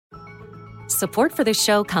Support for this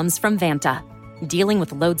show comes from Vanta. Dealing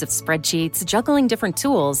with loads of spreadsheets, juggling different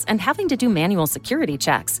tools, and having to do manual security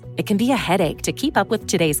checks, it can be a headache to keep up with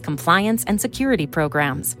today's compliance and security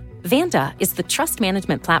programs. Vanta is the trust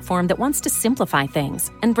management platform that wants to simplify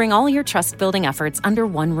things and bring all your trust-building efforts under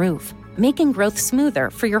one roof, making growth smoother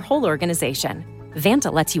for your whole organization.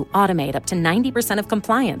 Vanta lets you automate up to 90% of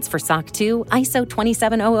compliance for SOC 2, ISO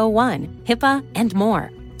 27001, HIPAA, and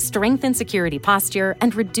more. Strengthen security posture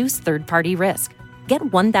and reduce third-party risk. Get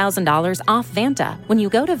 $1,000 off Vanta when you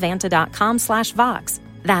go to vanta.com/Vox.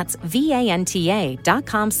 That's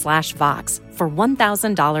VANTA.com/Vox for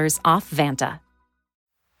 $1,000 off Vanta.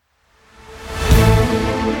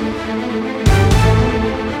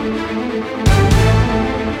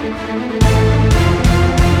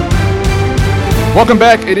 Welcome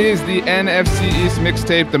back. It is the NFC East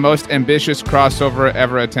mixtape, the most ambitious crossover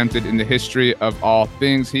ever attempted in the history of all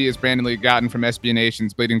things. He is Brandon Lee Gotton from SB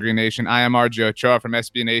Nation's Bleeding Green Nation. I am RJ Ochoa from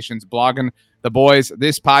SB Nation's Blogging the Boys.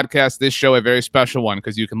 This podcast, this show, a very special one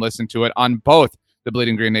because you can listen to it on both the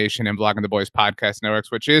Bleeding Green Nation and Blogging the Boys podcast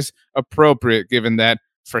networks, which is appropriate given that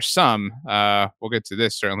for some, we'll get to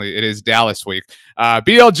this certainly, it is Dallas week.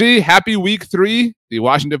 BLG, happy week 3. The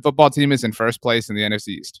Washington football team is in first place in the NFC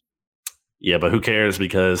East. Yeah, but who cares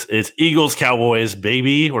because it's Eagles Cowboys,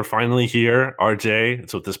 baby. We're finally here. RJ,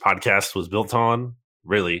 it's what this podcast was built on,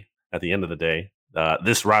 really, at the end of the day.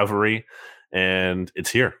 This rivalry, and it's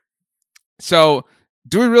here. So,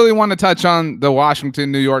 do we really want to touch on the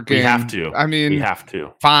Washington-New York game? We have to. I mean, we have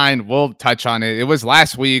to. Fine, we'll touch on it. It was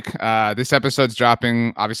last week. This episode's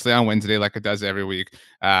dropping, obviously, on Wednesday like it does every week.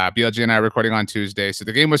 BLG and I are recording on Tuesday, so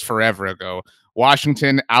the game was forever ago.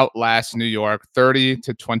 Washington outlasts New York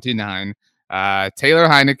 30-29. Taylor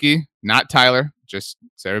Heinicke, not Tyler, just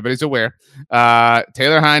so everybody's aware.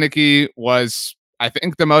 Taylor Heinicke was, I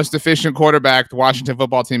think, the most efficient quarterback the Washington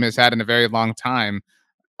football team has had in a very long time,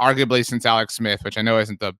 arguably since Alex Smith, which I know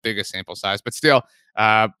isn't the biggest sample size, but still,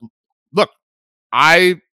 look,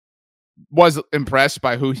 I was impressed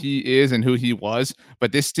by who he is and who he was,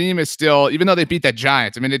 but this team is still, even though they beat the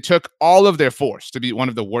Giants, I mean, it took all of their force to beat one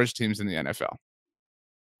of the worst teams in the NFL.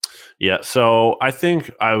 Yeah, so I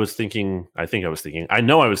was thinking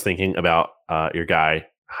about your guy,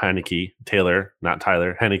 Heinicke, Taylor, not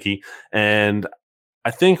Tyler, Heinicke. And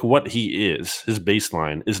I think what he is, his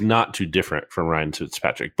baseline, is not too different from Ryan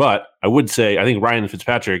Fitzpatrick. But I would say, I think Ryan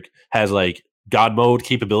Fitzpatrick has like God mode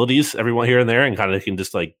capabilities everyone here and there and kind of can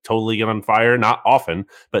just like totally get on fire. Not often,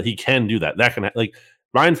 but he can do that. That can like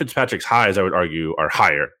Ryan Fitzpatrick's highs, I would argue, are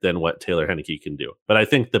higher than what Taylor Heinicke can do. But I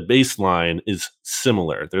think the baseline is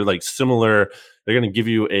similar. They're like similar. They're going to give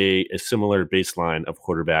you a similar baseline of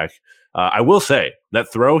quarterback. I will say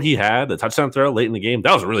that throw he had, the touchdown throw late in the game,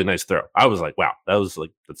 that was a really nice throw. I was like, wow, that's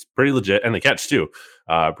pretty legit. And the catch too,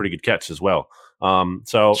 pretty good catch as well.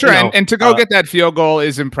 So sure, and to go get that field goal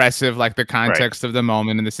is impressive, like the context of the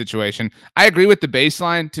moment and the situation. I agree with the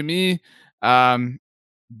baseline. To me,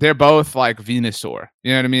 they're both like Venusaur,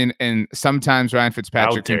 you know what I mean? And sometimes Ryan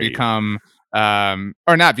Fitzpatrick can become,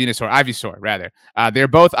 or not Venusaur, Ivysaur, rather. They're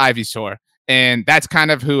both Ivysaur, and that's kind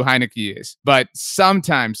of who Heinicke is. But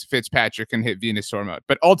sometimes Fitzpatrick can hit Venusaur mode.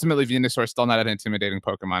 But ultimately, Venusaur is still not an intimidating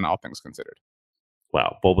Pokemon, all things considered.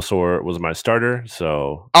 Wow, Bulbasaur was my starter,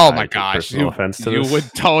 so oh my gosh, you this. Would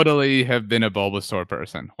totally have been a Bulbasaur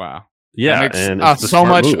person. Wow. Yeah, and so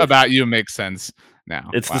much move about you makes sense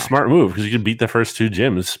now. It's the smart move because you can beat the first 2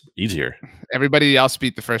 gyms easier. Everybody else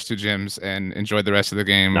beat the first 2 gyms and enjoyed the rest of the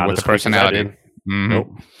game Not with the personality. Mm-hmm.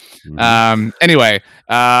 Nope. Mm-hmm. Anyway,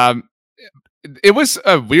 it was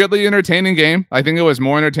a weirdly entertaining game. I think it was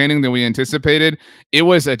more entertaining than we anticipated. It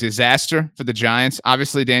was a disaster for the Giants.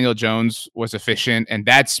 Obviously, Daniel Jones was efficient, and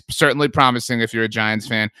that's certainly promising if you're a Giants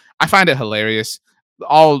fan. I find it hilarious,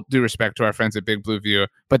 all due respect to our friends at Big Blue View,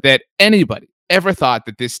 but that anybody ever thought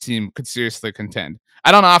that this team could seriously contend.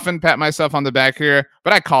 I don't often pat myself on the back here,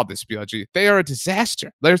 but I called this BLG. They are a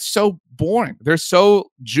disaster. They're so boring. They're so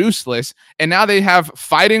juiceless. And now they have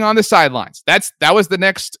fighting on the sidelines. That was the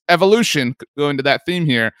next evolution going to that theme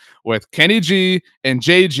here with Kenny G and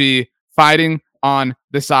JG fighting on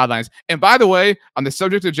the sidelines. And by the way, on the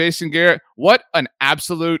subject of Jason Garrett, what an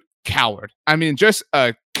absolute coward. I mean, just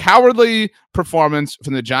a cowardly performance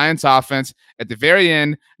from the Giants offense at the very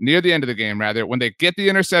end, near the end of the game, rather, when they get the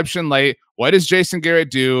interception late. What does Jason Garrett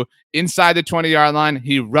do inside the 20-yard line?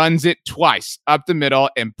 He runs it twice up the middle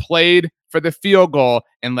and played for the field goal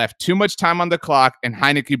and left too much time on the clock, and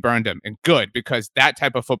Heinicke burned him. And good, because that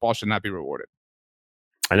type of football should not be rewarded.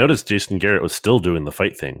 I noticed Jason Garrett was still doing the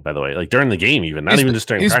fight thing, by the way, like during the game, even not even just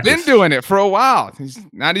during practice. He's been doing it for a while. He's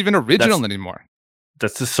not even original anymore.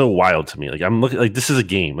 that's just so wild to me. Like I'm looking like this is a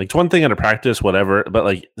game. Like it's one thing at a practice, whatever, but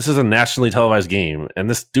like this is a nationally televised game, and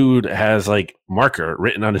this dude has like marker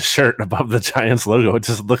written on his shirt above the Giants logo. It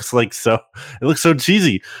just looks like it looks so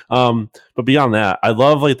cheesy. But beyond that, I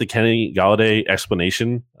love like the Kenny Galladay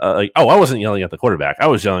explanation. I wasn't yelling at the quarterback. I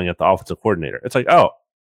was yelling at the offensive coordinator. It's like,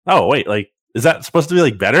 oh wait, like is that supposed to be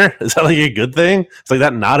like better? Is that like a good thing? It's like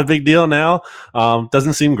that not a big deal now.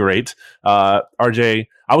 Doesn't seem great. RJ,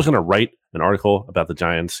 I was going to write an article about the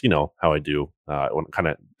Giants. You know how I do. I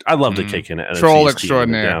love to kick in it. Troll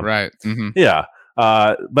extraordinaire, right? Mm-hmm. Yeah.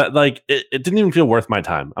 But like it didn't even feel worth my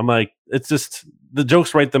time. I'm like, it's just the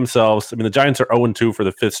jokes write themselves. I mean, the Giants are 0-2 for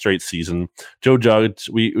the 5th straight season. Joe Judge,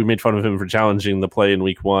 we made fun of him for challenging the play in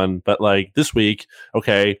week 1, but like this week,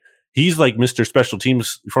 okay. He's like Mr. Special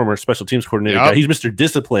Teams, former special teams coordinator guy. He's Mr.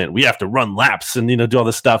 Discipline. We have to run laps and, do all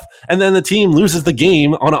this stuff. And then the team loses the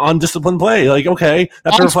game on an undisciplined play. Like, okay,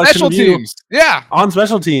 that's on a reflection special of you. Teams. Yeah. On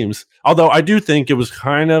special teams. Although I do think it was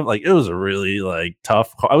kind of like, it was a really like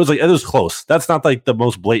tough call. It was close. That's not like the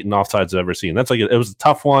most blatant offsides I've ever seen. That's like, it was a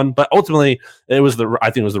tough one, but ultimately I think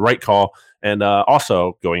it was the right call. And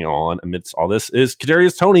also going on amidst all this is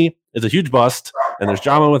Kadarius Toney is a huge bust, and there's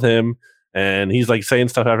drama with him. And he's like saying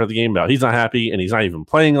stuff after the game about he's not happy and he's not even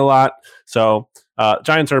playing a lot. So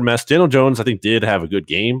Giants are a mess. Daniel Jones, I think, did have a good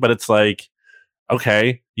game, but it's like,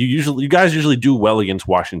 okay, you guys usually do well against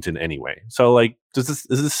Washington anyway. So like, is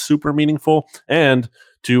this super meaningful? And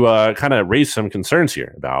to kind of raise some concerns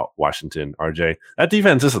here about Washington, RJ, that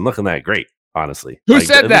defense isn't looking that great, honestly. Who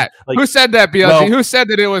said that? Who said that, BLG? Well, who said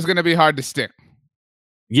that it was going to be hard to stick?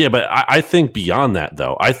 Yeah, but I think beyond that,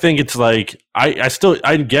 though, I think it's like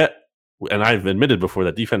I get. And I've admitted before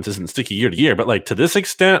that defense isn't sticky year to year, but like to this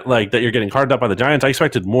extent, like that you're getting carved up by the Giants, I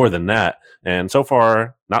expected more than that. And so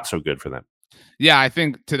far, not so good for them. Yeah, I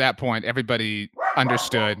think to that point, everybody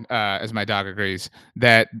understood, as my dog agrees,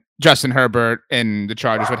 that Justin Herbert and the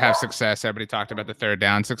Chargers would have success. Everybody talked about the third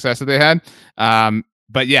down success that they had.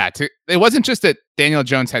 But yeah, it wasn't just that Daniel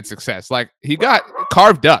Jones had success. Like he got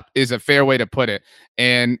carved up is a fair way to put it.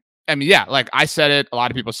 And I mean, yeah, like I said it, a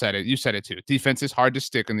lot of people said it. You said it too. Defense is hard to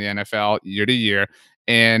stick in the NFL year to year.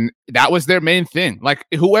 And that was their main thing. Like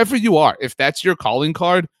whoever you are, if that's your calling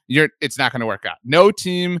card, it's not going to work out. No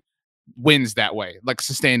team wins that way, like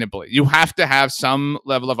sustainably. You have to have some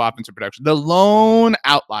level of offensive production. The lone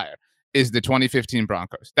outlier is the 2015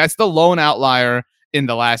 Broncos. That's the lone outlier in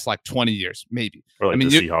the last like 20 years, maybe. Or like the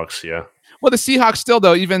Seahawks, yeah. Well, the Seahawks still,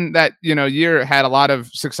 though, even that, year had a lot of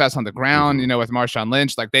success on the ground, with Marshawn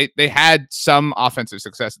Lynch. Like they had some offensive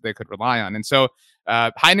success that they could rely on. And so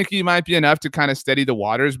Heineke might be enough to kind of steady the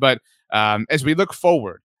waters. But as we look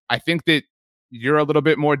forward, I think that you're a little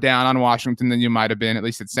bit more down on Washington than you might have been. At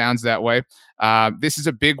least it sounds that way. This is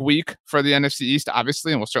a big week for the NFC East,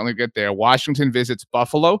 obviously, and we'll certainly get there. Washington visits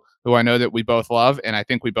Buffalo, who I know that we both love, and I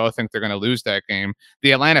think we both think they're going to lose that game.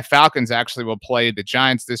 The Atlanta Falcons actually will play the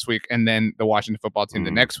Giants this week and then the Washington football team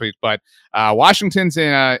the next week. But Washington's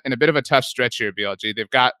in a bit of a tough stretch here, BLG.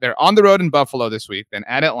 They're on the road in Buffalo this week, then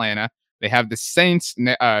at Atlanta. They have the Saints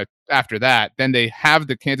after that. Then they have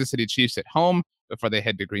the Kansas City Chiefs at home before they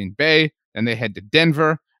head to Green Bay. Then they head to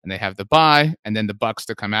Denver, and they have the bye, and then the Bucs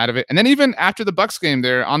to come out of it. And then even after the Bucs game,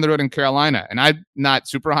 they're on the road in Carolina. And I'm not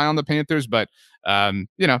super high on the Panthers, but they're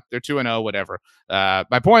 2-0, whatever.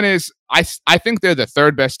 My point is, I think they're the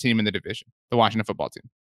third best team in the division, the Washington football team.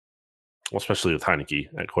 Well, especially with Heineke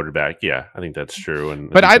at quarterback. Yeah, I think that's true.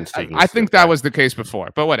 But I think that was the case before.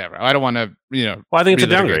 But whatever. I don't want to, Well, I think it's a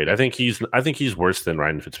downgrade. I think he's worse than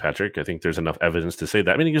Ryan Fitzpatrick. I think there's enough evidence to say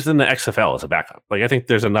that. I mean, he was in the XFL as a backup. Like, I think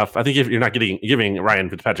there's enough. I think if you're not giving Ryan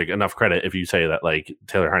Fitzpatrick enough credit if you say that like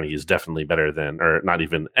Taylor Heineke is definitely better than, or not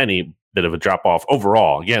even any bit of a drop off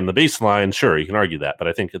overall. Again, the baseline, sure, you can argue that, but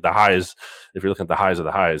I think at the highs, if you're looking at the highs of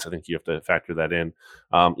the highs, I think you have to factor that in.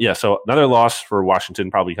 So another loss for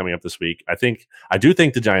Washington probably coming up this week. I do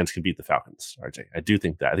think the Giants can beat the Falcons, RJ. I do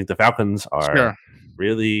think that. I think the Falcons are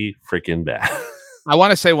really freaking bad. I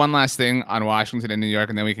want to say one last thing on Washington and New York,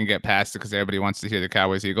 and then we can get past it because everybody wants to hear the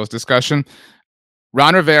Cowboys-Eagles discussion.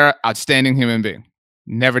 Ron Rivera, outstanding human being.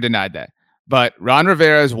 Never denied that. But Ron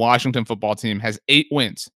Rivera's Washington football team has 8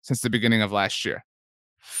 wins since the beginning of last year.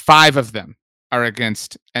 5 of them are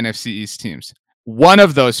against NFC East teams. One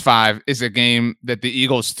of those 5 is a game that the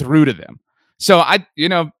Eagles threw to them. So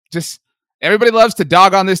everybody loves to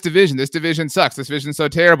dog on this division. This division sucks. This division's so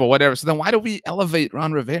terrible, whatever. So then why do we elevate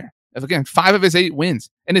Ron Rivera? Again, 5 of his 8 wins.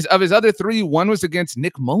 And of his other 3, 1 was against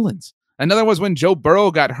Nick Mullins. Another was when Joe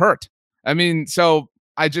Burrow got hurt. I mean, so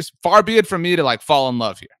far be it from me to like fall in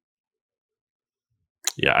love here.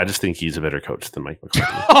 Yeah, I just think he's a better coach than Mike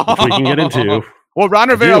McCarthy, which we can get into. Well, Ron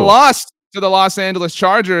Rivera lost to the Los Angeles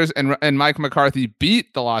Chargers, and Mike McCarthy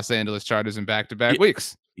beat the Los Angeles Chargers in back-to-back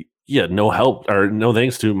weeks. Yeah, no help or no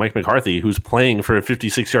thanks to Mike McCarthy, who's playing for a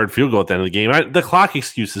 56-yard field goal at the end of the game. The clock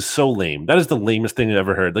excuse is so lame. That is the lamest thing I've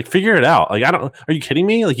ever heard. Like, figure it out. Like, are you kidding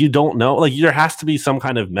me? Like, you don't know? Like, there has to be some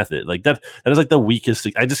kind of method. Like, that is like the weakest.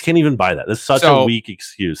 I just can't even buy that. That's such a weak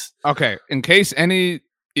excuse. Okay, in case any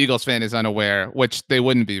Eagles fan is unaware, which they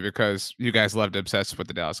wouldn't be because you guys love to obsess with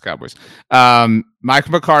the Dallas Cowboys. Mike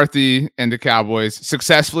McCarthy and the Cowboys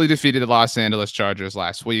successfully defeated the Los Angeles Chargers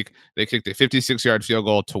last week. They kicked a 56-yard field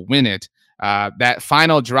goal to win it. That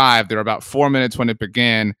final drive, there were about 4 minutes when it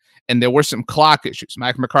began, and there were some clock issues.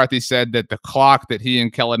 Mike McCarthy said that the clock that he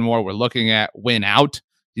and Kellen Moore were looking at went out.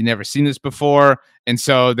 He'd never seen this before, and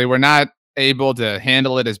so they were not able to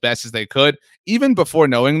handle it as best as they could. Even before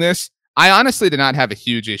knowing this, I honestly did not have a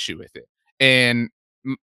huge issue with it. And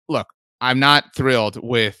look, I'm not thrilled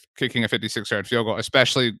with kicking a 56-yard field goal,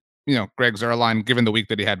 especially, Greg Zuerlein, given the week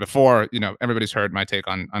that he had before. Everybody's heard my take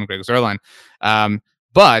on Greg Zuerlein.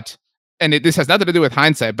 This has nothing to do with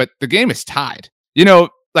hindsight, but the game is tied.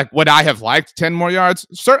 Like, would I have liked 10 more yards?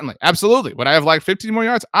 Certainly. Absolutely. Would I have liked 15 more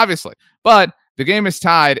yards? Obviously. But the game is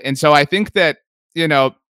tied. And so I think that,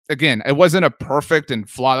 again, it wasn't a perfect and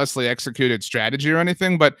flawlessly executed strategy or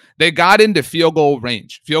anything, but they got into field goal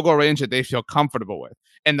range that they feel comfortable with.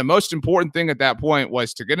 And the most important thing at that point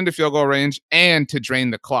was to get into field goal range and to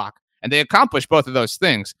drain the clock. And they accomplished both of those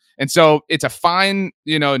things. And so it's a fine,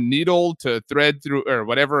 needle to thread through, or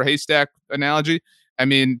whatever haystack analogy. I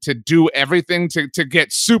mean, to do everything to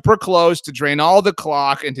get super close, to drain all the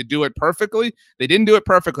clock and to do it perfectly. They didn't do it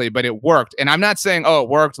perfectly, but it worked. And I'm not saying, it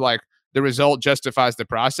worked like the result justifies the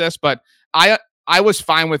process, but I was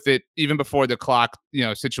fine with it even before the clock,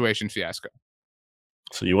 situation fiasco.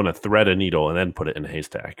 So you want to thread a needle and then put it in a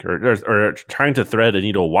haystack, or trying to thread a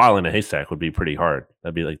needle while in a haystack would be pretty hard.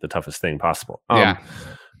 That'd be like the toughest thing possible.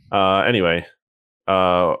 Anyway,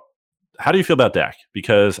 how do you feel about Dak?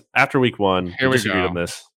 Because after week one, we disagreed on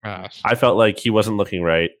this. Gosh. I felt like he wasn't looking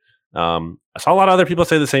right. I saw a lot of other people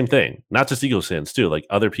say the same thing, not just Eagles fans too, like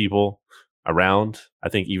other people around. I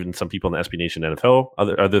think even some people in the SB Nation NFL,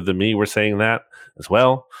 other than me, were saying that as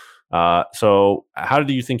well. So how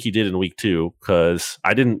do you think he did in week 2? Because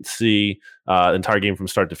I didn't see the entire game from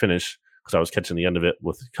start to finish because I was catching the end of it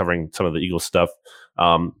with covering some of the Eagles stuff.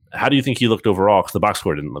 How do you think he looked overall? Because the box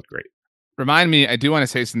score didn't look great. Remind me, I do want to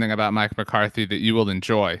say something about Mike McCarthy that you will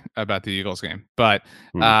enjoy about the Eagles game, but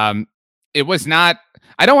it was not,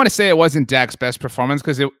 I don't want to say it wasn't Dak's best performance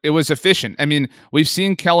because it was efficient. I mean, we've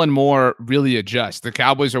seen Kellen Moore really adjust. The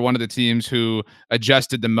Cowboys are one of the teams who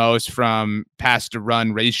adjusted the most from pass to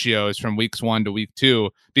run ratios from weeks 1 to week 2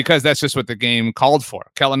 because that's just what the game called for.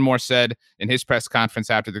 Kellen Moore said in his press conference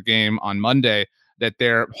after the game on Monday that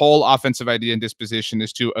their whole offensive idea and disposition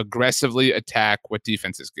is to aggressively attack what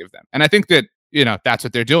defenses give them. And I think that, that's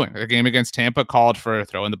what they're doing. The game against Tampa called for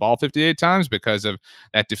throwing the ball 58 times because of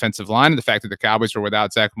that defensive line and the fact that the Cowboys were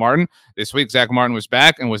without Zach Martin. This week, Zach Martin was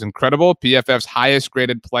back and was incredible. PFF's highest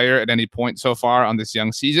graded player at any point so far on this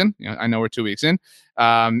young season. I know we're 2 weeks in.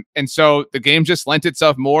 And so the game just lent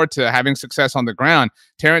itself more to having success on the ground.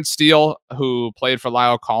 Terrence Steele, who played for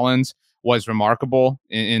Lyle Collins, was remarkable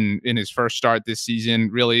in his first start this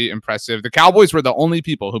season. Really impressive. The Cowboys were the only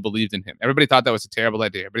people who believed in him. Everybody thought that was a terrible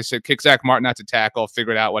idea. Everybody said, kick Zach Martin out to tackle,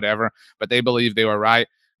 figure it out, whatever. But they believed they were right.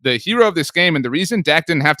 The hero of this game, and the reason Dak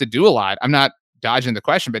didn't have to do a lot, I'm not dodging the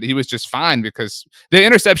question, but he was just fine because the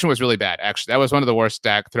interception was really bad. Actually, that was one of the worst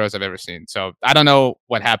Dak throws I've ever seen. So I don't know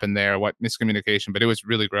what happened there, what miscommunication, but it was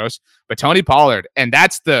really gross. But Tony Pollard, and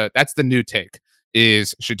that's the new take,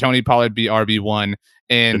 is should Tony Pollard be RB1?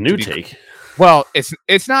 And the new take. Well,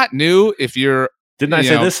 it's not new if you're. Didn't I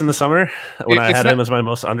say this in the summer when I had him as my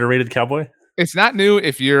most underrated Cowboy? It's not new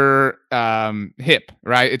if you're hip,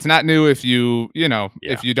 right? It's not new if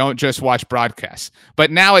if you don't just watch broadcasts.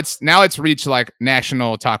 But now it's reached like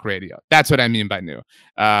national talk radio. That's what I mean by new.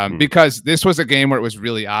 Because this was a game where it was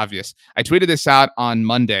really obvious. I tweeted this out on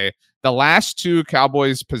Monday. The last 2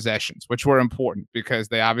 Cowboys possessions, which were important because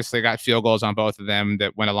they obviously got field goals on both of them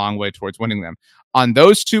that went a long way towards winning them. On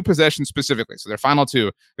those 2 possessions specifically, so their final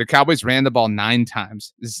 2, the Cowboys ran the ball 9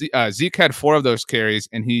 times. Zeke had 4 of those carries,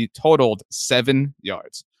 and he totaled 7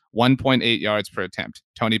 yards, 1.8 yards per attempt.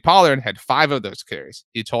 Tony Pollard had 5 of those carries.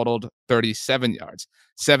 He totaled 37 yards,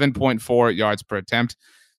 7.4 yards per attempt.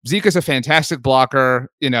 Zeke is a fantastic blocker.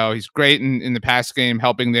 He's great in the pass game,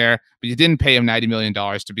 helping there, but you didn't pay him $90 million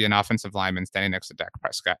to be an offensive lineman standing next to Dak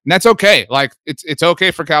Prescott. And that's okay. Like, it's okay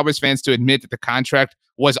for Cowboys fans to admit that the contract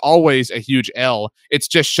was always a huge L. It's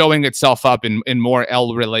just showing itself up in more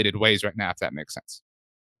L-related ways right now, if that makes sense.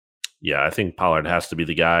 Yeah, I think Pollard has to be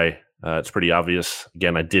the guy. It's pretty obvious.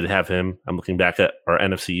 Again, I did have him. I'm looking back at our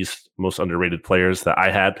NFC's most underrated players that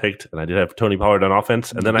I had picked, and I did have Tony Pollard on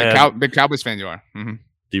offense. And then big Cowboys fan you are. Mm-hmm.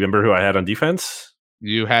 Do you remember who I had on defense?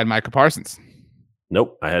 You had Micah Parsons.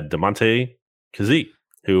 Nope, I had Damontae Kazee,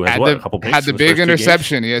 who has a couple picks. Had the big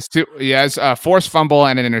interception. He has a forced fumble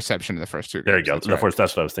and an interception in the first 2 games. There you go. That's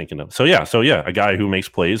what I was thinking of. So yeah, a guy who makes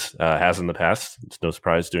plays, has in the past. It's no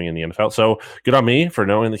surprise doing in the NFL. So good on me for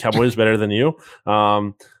knowing the Cowboys better than you.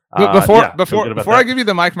 Before I give you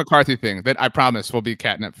the Mike McCarthy thing that I promise will be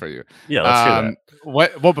catnip for you. Yeah, let's hear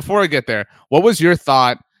that. Well, before I get there, what was your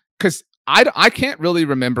thought? Because I can't really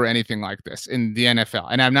remember anything like this in the NFL,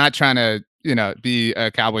 and I'm not trying to be a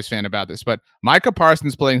Cowboys fan about this, but Micah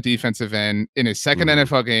Parsons playing defensive end in his second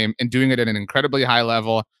NFL game and doing it at an incredibly high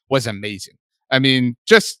level was amazing. I mean,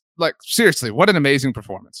 just like seriously, what an amazing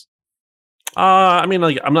performance. I'm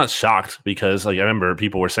not shocked because I remember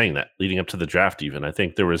people were saying that leading up to the draft. Even I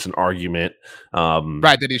think there was an argument,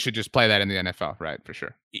 right, that he should just play that in the NFL, right, for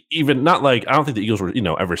sure. Even not I don't think the Eagles were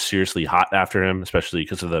ever seriously hot after him, especially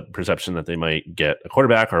because of the perception that they might get a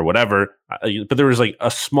quarterback or whatever. But there was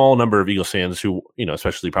a small number of Eagles fans who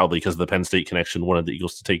especially probably because of the Penn State connection, wanted the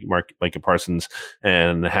Eagles to take Micah Parsons,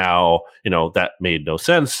 and how that made no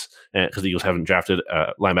sense, and because the Eagles haven't drafted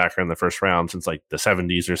a linebacker in the first round since the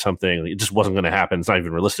 70s or something. It just wasn't going to happen. It's not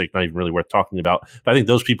even realistic, not even really worth talking about. But I think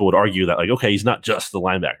those people would argue that okay, he's not just the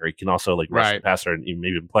linebacker; he can also rush the passer and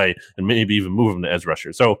even play and maybe even move him to edge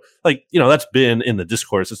rusher. So that's been in the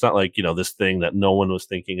discourse. It's not this thing that no one was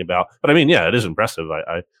thinking about. But I mean, yeah, it is impressive.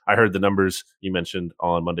 I heard the numbers you mentioned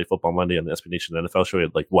on Monday Football Monday on the SB Nation NFL show. He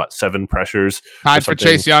had 7 pressures. Tied for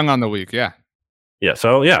Chase Young on the week. Yeah. Yeah.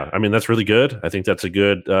 So yeah, I mean, that's really good. I think that's a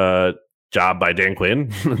good job by Dan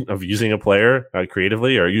Quinn of using a player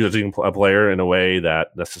creatively, or using a player in a way that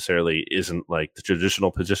necessarily isn't the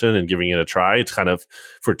traditional position and giving it a try. It's kind of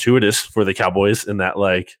fortuitous for the Cowboys in that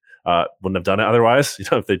wouldn't have done it otherwise.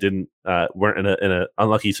 If they didn't weren't in a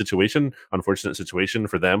unlucky situation, unfortunate situation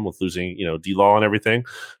for them with losing D-Law and everything.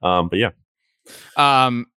 But yeah,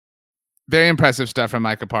 very impressive stuff from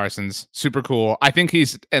Micah Parsons. Super cool. I think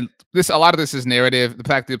a lot of this is narrative. The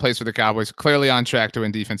fact that he plays for the Cowboys, clearly on track to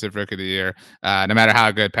win Defensive Rookie of the Year. No matter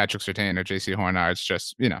how good Patrick Surtain or JC Horn are, it's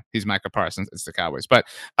just he's Micah Parsons. It's the Cowboys. But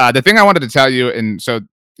the thing I wanted to tell you, and so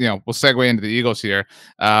we'll segue into the Eagles here.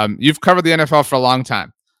 You've covered the NFL for a long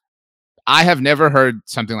time. I have never heard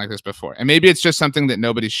something like this before. And maybe it's just something that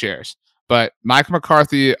nobody shares. But Mike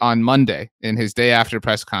McCarthy on Monday in his day after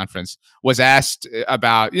press conference was asked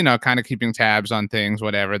about, kind of keeping tabs on things,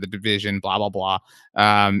 whatever, the division, blah, blah, blah.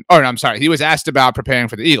 I'm sorry. He was asked about preparing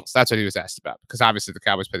for the Eagles. That's what he was asked about, because obviously the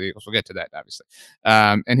Cowboys play the Eagles. We'll get to that, obviously.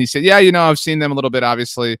 And he said, yeah, I've seen them a little bit,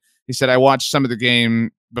 obviously. He said, I watched some of the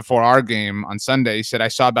game before our game on Sunday. He said, I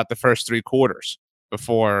saw about the first 3 quarters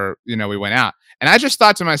before, we went out. And I just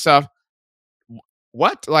thought to myself,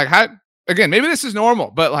 what? How? Again, maybe this is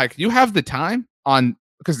normal, but you have the time on,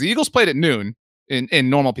 because the Eagles played at noon in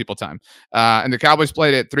normal people time, and the Cowboys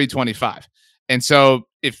played at 3:25. And so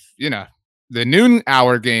if, the noon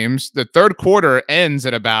hour games, the third quarter ends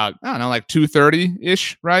at about, 2:30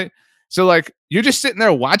 ish, right? So you're just sitting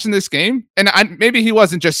there watching this game, and maybe he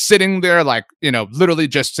wasn't just sitting there, literally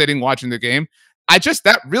just sitting watching the game.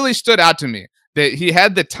 That really stood out to me, that he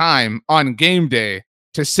had the time on game day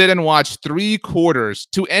to sit and watch 3 quarters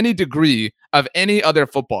to any degree of any other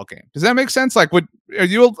football game. Does that make sense? Are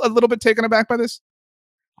you a little bit taken aback by this?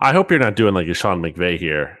 I hope you're not doing a Sean McVay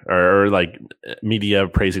here, or media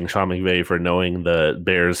praising Sean McVay for knowing the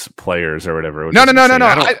Bears players or whatever. No.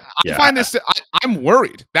 I find this. I'm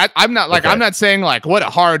worried that I'm not I'm not saying what a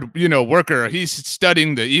hard worker he's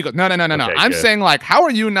studying the Eagles. No. Okay, I'm saying how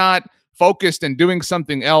are you not focused and doing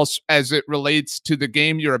something else as it relates to the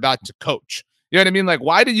game you're about to coach? You know what I mean?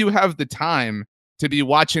 Why do you have the time to be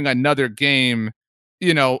watching another game,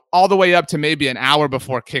 all the way up to maybe an hour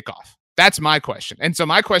before kickoff? That's my question. And so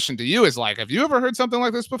my question to you is have you ever heard something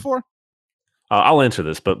like this before? I'll answer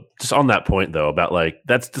this, but just on that point though, about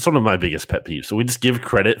that's one of my biggest pet peeves. So we just give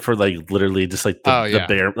credit for literally just the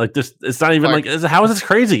Bear, this. It's not even how is this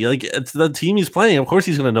crazy? It's the team he's playing. Of course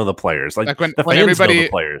he's going to know the players. When everybody know the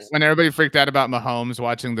players. When everybody freaked out about Mahomes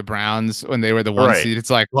watching the Browns when they were the 1 seed, it's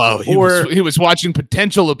whoa, he was watching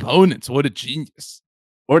potential opponents. What a genius.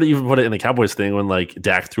 Or to even put it in the Cowboys thing when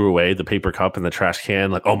Dak threw away the paper cup in the trash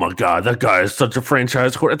can, oh my God, that guy is such a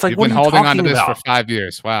franchise quarterback. It's you've been holding on to this for 5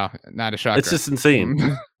 years. Wow, not a shocker. It's just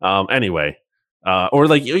insane. Anyway, or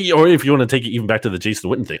if you want to take it even back to the Jason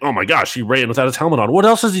Witten thing. Oh my gosh, he ran without his helmet on. What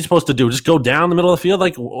else is he supposed to do? Just go down the middle of the field?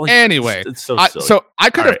 Anyway, it's so silly. So I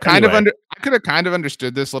could have could have kind of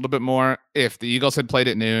understood this a little bit more if the Eagles had played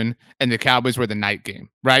at noon and the Cowboys were the night game,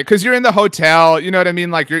 right? Because you're in the hotel, you know what I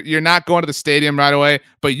mean? Like you're not going to the stadium right away,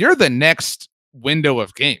 but you're the next window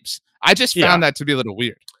of games. I just found that to be a little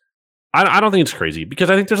weird. I don't think it's crazy because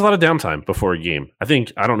I think there's a lot of downtime before a game. I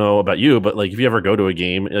don't know about you, but like if you ever go to a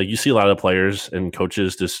game, you see a lot of players and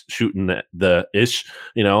coaches just shooting the ish,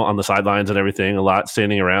 on the sidelines and everything, a lot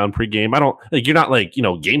standing around pregame. You're not like,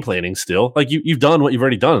 game planning still. Like you've done what you've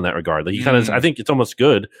already done in that regard. Like you kind of, I think it's almost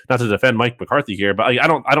good not to defend Mike McCarthy here, but I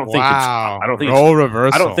don't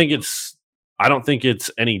think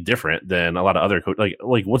it's any different than a lot of other coaches.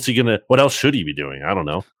 Like what else should he be doing? I don't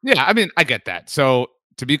know. Yeah, I mean, I get that. So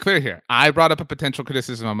to be clear here, I brought up a potential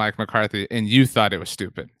criticism of Mike McCarthy, and you thought it was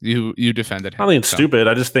stupid. You defended him. I think it's stupid.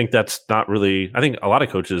 I just think that's not really. I think a lot of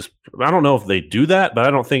coaches. I don't know if they do that, but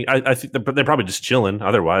I don't think. I think they're probably just chilling.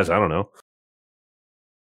 Otherwise, I don't know.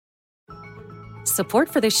 Support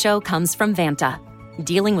for this show comes from Vanta.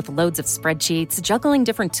 Dealing with loads of spreadsheets, juggling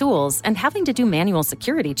different tools, and having to do manual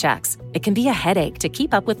security checks, it can be a headache to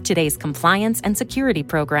keep up with today's compliance and security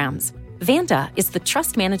programs. Vanta is the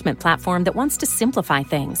trust management platform that wants to simplify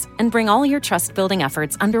things and bring all your trust-building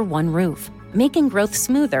efforts under one roof, making growth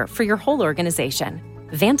smoother for your whole organization.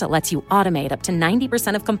 Vanta lets you automate up to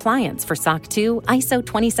 90% of compliance for SOC 2, ISO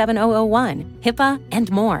 27001, HIPAA,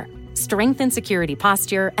 and more. Strengthen security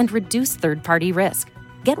posture and reduce third-party risk.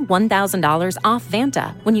 Get $1,000 off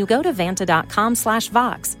Vanta when you go to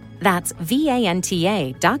vanta.com/Vox. That's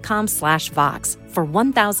VANTA.com/Vox for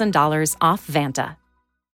 $1,000 off Vanta.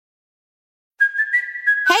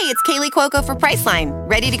 Hey, it's Kaylee Cuoco for Priceline.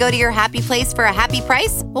 Ready to go to your happy place for a happy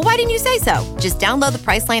price? Well, why didn't you say so? Just download the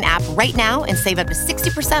Priceline app right now and save up to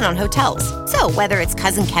 60% on hotels. So whether it's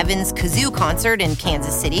Cousin Kevin's Kazoo Concert in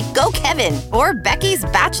Kansas City, go Kevin, or Becky's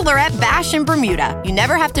Bachelorette Bash in Bermuda, you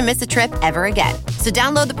never have to miss a trip ever again. So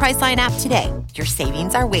download the Priceline app today. Your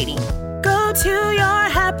savings are waiting. Go to your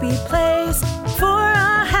happy place for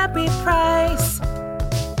a happy price.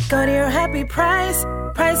 Go to your happy price,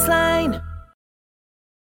 Priceline.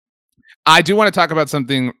 I do want to talk about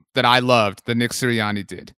something that I loved that Nick Sirianni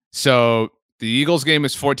did. So the Eagles game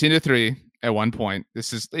is 14-3 at one point.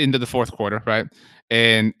 This is into the fourth quarter, right?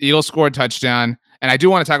 And Eagles scored a touchdown. And I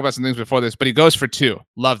do want to talk about some things before this, but he goes for 2.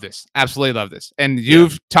 Love this. Absolutely love this. And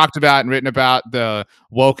you've talked about and written about the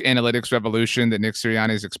woke analytics revolution that Nick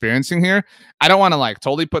Sirianni is experiencing here. I don't want to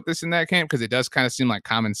totally put this in that camp because it does kind of seem like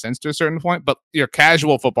common sense to a certain point, but your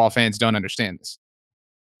casual football fans don't understand this.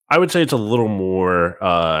 I would say it's a little more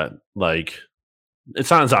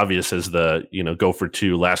it's not as obvious as the go for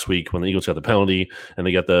 2 last week when the Eagles got the penalty and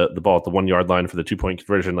they got the ball at the 1 yard line for the 2-point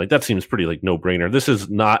conversion. Like that seems pretty no brainer. This is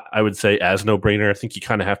not, I would say, as no brainer. I think you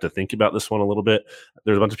kind of have to think about this one a little bit.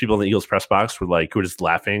 There's a bunch of people in the Eagles press box who were just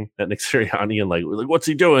laughing at Nick Sirianni and what's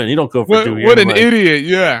he doing? You don't go for 2 here. What an idiot!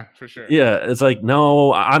 Yeah, for sure. Yeah, it's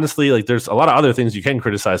no. Honestly, there's a lot of other things you can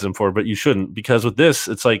criticize him for, but you shouldn't, because with this,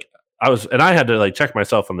 it's I had to check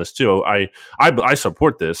myself on this too. I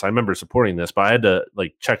support this. I remember supporting this, but I had to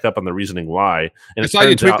check up on the reasoning why. And I saw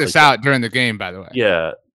you tweet this out during the game, by the way.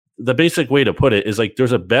 Yeah, the basic way to put it is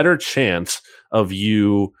there's a better chance of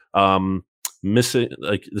you missing.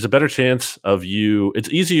 There's a better chance of you. It's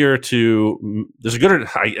easier to. There's a good.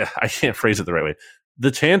 I can't phrase it the right way. The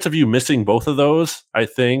chance of you missing both of those, I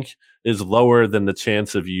think, is lower than the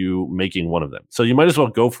chance of you making one of them. So you might as well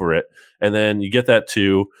go for it, and then you get that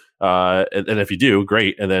 2. And if you do,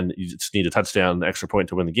 great. And then you just need a touchdown, an extra point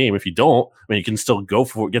to win the game. If you don't, you can still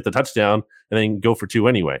get the touchdown and then go for 2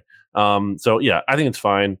 anyway. So yeah, I think it's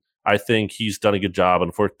fine. I think he's done a good job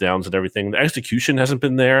on fourth downs and everything. The execution hasn't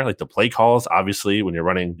been there. The play calls, obviously, when you're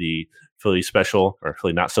running the Philly special or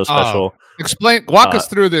Philly not so special. Walk us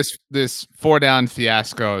through this 4-down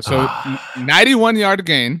fiasco. So 91-yard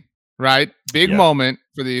gain, right? Big moment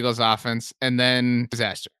for the Eagles offense, and then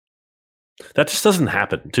disaster. That just doesn't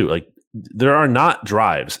happen too. There are not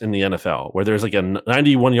drives in the NFL where there's a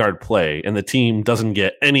 91-yard play and the team doesn't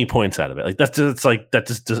get any points out of it. And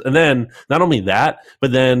then not only that,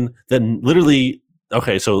 but then literally,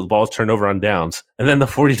 okay, so the ball is turned over on downs, and then the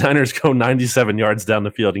 49ers go 97 yards down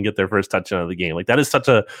the field and get their first touchdown of the game. That is such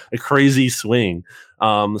a crazy swing.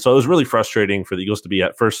 So it was really frustrating for the Eagles to be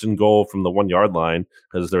at 1st and goal from the 1 yard line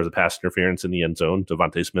because there was a pass interference in the end zone.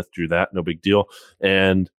 Devontae Smith drew that, no big deal.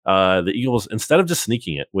 And the Eagles, instead of just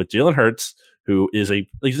sneaking it with Jalen Hurts, who is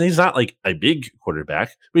he's not a big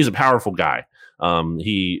quarterback, but he's a powerful guy.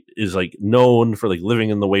 He is known for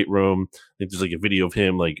living in the weight room. I think there's a video of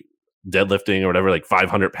him deadlifting or whatever,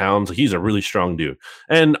 500 pounds. He's a really strong dude.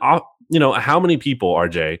 And how many people,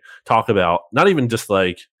 RJ, talk about not even just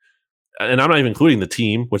and I'm not even including the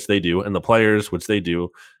team, which they do, and the players, which they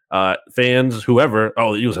do. fans, whoever,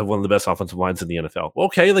 the Eagles have one of the best offensive lines in the NFL. Well,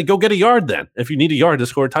 okay, like go get a yard then. If you need a yard to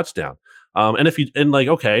score a touchdown.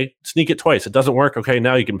 Okay, sneak it twice. It doesn't work. Okay,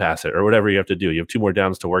 now you can pass it or whatever you have to do. You have 2 more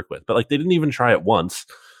downs to work with. But like they didn't even try it once.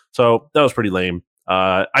 So that was pretty lame.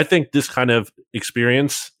 I think this kind of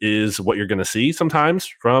experience is what you're going to see sometimes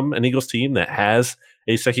from an Eagles team that has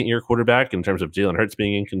a second-year quarterback in terms of Jalen Hurts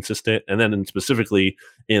being inconsistent, and then specifically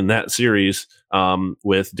in that series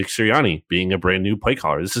with Dick Sirianni being a brand new play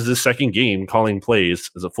caller. This is his second game calling plays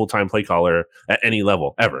as a full-time play caller at any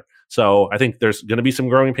level ever. So I think there's going to be some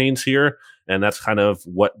growing pains here, and that's kind of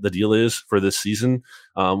what the deal is for this season.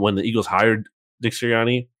 When the Eagles hired Dick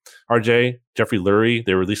Sirianni, RJ, Jeffrey Lurie,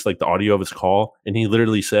 they released like the audio of his call, and he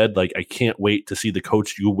literally said, like, I can't wait to see the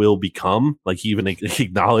coach you will become. Like he even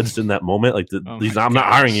acknowledged in that moment, like I'm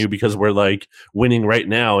not hiring you because we're like winning right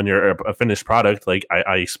now and you're a finished product. Like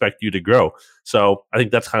I expect you to grow. So I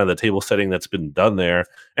think that's kind of the table setting that's been done there.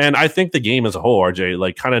 And I think the game as a whole, RJ,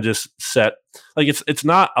 like kind of just set, like it's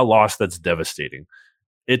not a loss that's devastating.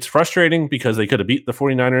 It's frustrating because they could have beat the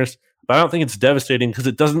 49ers, but I don't think it's devastating because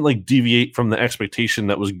it doesn't like deviate from the expectation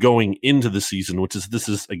that was going into the season, which is this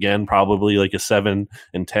is again probably like a 7-10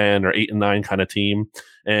 or 8-9 kind of team.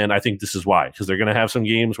 And I think this is why, because they're going to have some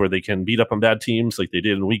games where they can beat up on bad teams like they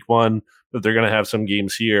did in week 1, but they're going to have some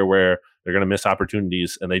games here where they're going to miss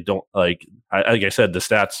opportunities and they don't like I said, the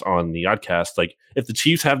stats on the Oddcast, like if the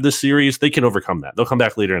Chiefs have this series, they can overcome that. They'll come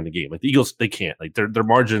back later in the game. Like the Eagles, they can't. Like their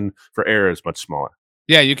margin for error is much smaller.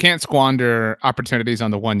 Yeah, you can't squander opportunities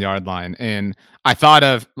on the 1-yard line. And I thought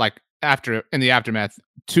of like in the aftermath,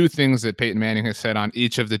 2 things that Peyton Manning has said on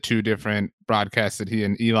each of the 2 different broadcasts that he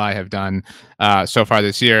and Eli have done so far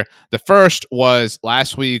this year. The first was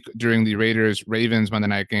last week during the Raiders-Ravens Monday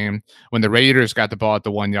night game when the Raiders got the ball at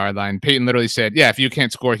the 1-yard line. Peyton literally said, yeah, if you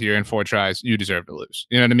can't score here in 4 tries, you deserve to lose.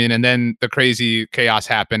 You know what I mean? And then the crazy chaos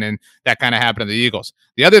happened, and that kind of happened to the Eagles.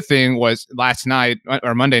 The other thing was last night,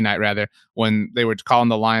 or Monday night rather, when they were calling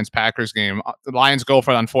the Lions-Packers game. The Lions go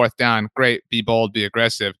for it on 4th down. Great, be bold, be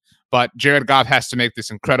aggressive. But Jared Goff has to make this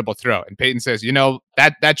incredible throw. And Peyton says,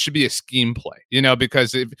 that should be a scheme play,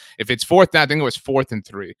 because if it's 4th down, I think it was 4th and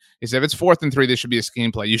 3. He said, if it's 4th and 3, this should be a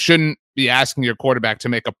scheme play. You shouldn't be asking your quarterback to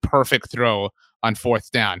make a perfect throw on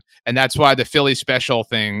 4th down. And that's why the Philly special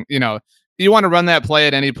thing, you want to run that play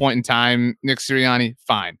at any point in time, Nick Sirianni,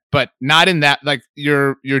 fine. But not in that, like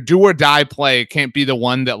your do or die play can't be the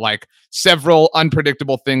one that like several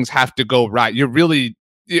unpredictable things have to go right.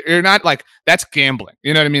 You're not like, that's gambling.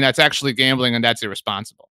 You know what I mean? That's actually gambling, and that's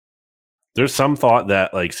irresponsible. There's some thought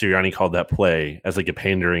that like Sirianni called that play as like a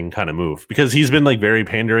pandering kind of move because he's been like very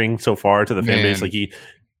pandering so far to the fan base. Like he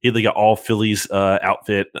had like an all Phillies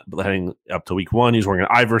outfit heading up to week 1. He's wearing an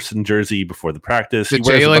Iverson jersey before the practice. The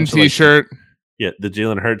Jalen t-shirt. The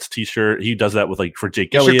Jalen Hurts t-shirt. He does that with like for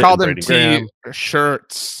Jake Elliott. You should call them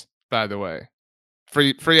T-shirts, by the way.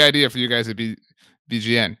 Free idea for you guys to be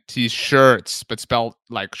BGN. T-shirts, but spelled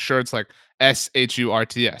like shirts, like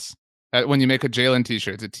SHURTS. When you make a Jalen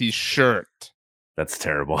t-shirt, it's a t-shirt. That's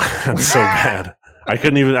terrible. That's so bad. I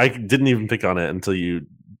didn't even pick on it until you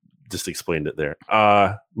just explained it there.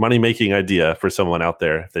 Money making idea for someone out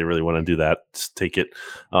there. If they really want to do that, just take it.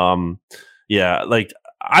 Like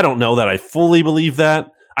I don't know that I fully believe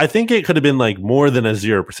that. I think it could have been like more than a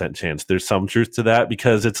 0% chance. There's some truth to that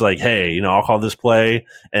because it's like, hey, I'll call this play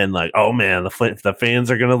and like, oh man, the fans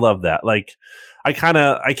are going to love that. Like, I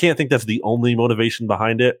can't think that's the only motivation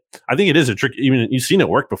behind it. I think it is a trick. Even you've seen it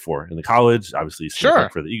work before in the college, obviously sure.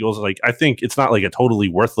 For the Eagles. Like, I think it's not like a totally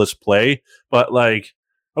worthless play, but like,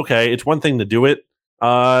 okay, it's one thing to do it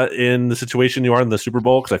in the situation you are in the Super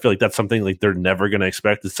Bowl. Cause I feel like that's something like they're never going to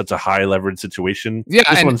expect. It's such a high leverage situation. Yeah.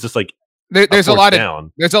 This one's just like, there's a lot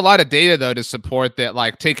of data though to support that,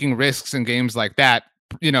 like taking risks in games like that,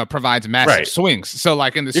 provides massive swings. So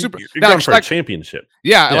like in the Super you're going for a championship.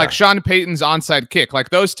 Yeah, like Sean Payton's onside kick,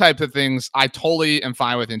 like those types of things I totally am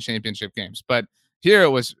fine with in championship games. But here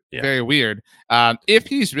it was very weird. If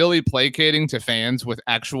he's really placating to fans with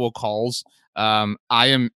actual calls, I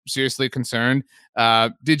am seriously concerned.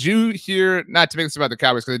 Did you hear, not to make this about the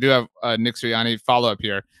Cowboys, because I do have Nick Sirianni follow-up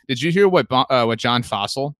here. Did you hear what John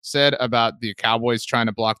Fossil said about the Cowboys trying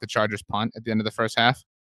to block the Chargers punt at the end of the first half?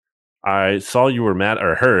 I saw you were mad,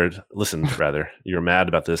 or listened rather. You were mad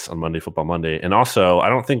about this on Monday Football Monday. And also, I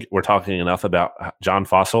don't think we're talking enough about John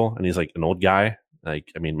Fossil, and he's like an old guy.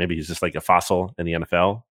 Like, I mean, maybe he's just like a fossil in the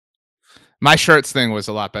NFL. My shirts thing was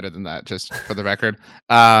a lot better than that, just for the record.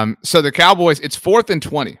 So the Cowboys, it's 4th and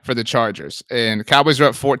 20 for the Chargers, and the Cowboys are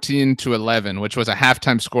up 14-11, which was a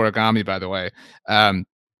halftime scoregami, by the way.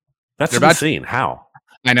 That's insane. How?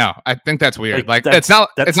 I know. I think that's weird. Like that's it's not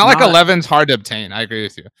like 11's hard to obtain. I agree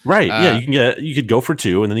with you. Right. Yeah. You could go for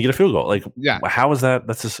 2 and then you get a field goal. Like, yeah. How is that?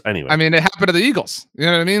 That's just, anyway. I mean, it happened to the Eagles. You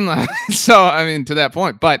know what I mean? Like, so, I mean, to that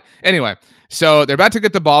point. But anyway, so they're about to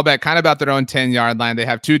get the ball back, kind of about their own 10-yard line. They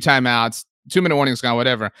have 2 timeouts, 2-minute warnings gone,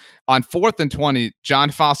 whatever. On 4th and 20,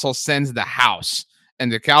 John Fossil sends the house,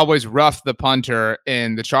 and the Cowboys rough the punter,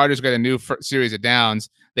 and the Chargers get a new series of downs.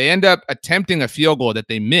 They end up attempting a field goal that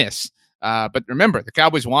they miss. But remember, the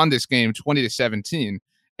Cowboys won this game 20-17.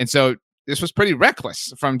 And so this was pretty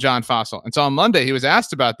reckless from John Fossil. And so on Monday, he was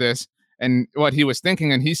asked about this and what he was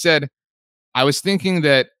thinking. And he said, I was thinking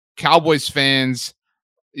that Cowboys fans,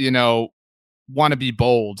 want to be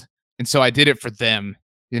bold. And so I did it for them,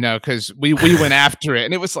 because we went after it.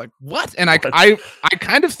 And it was like, what? And I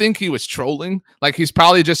kind of think he was trolling. Like, he's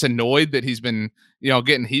probably just annoyed that he's been,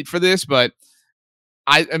 getting heat for this. But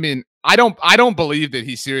I mean, I don't believe that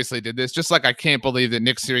he seriously did this. Just like I can't believe that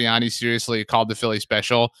Nick Sirianni seriously called the Philly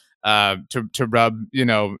special to rub,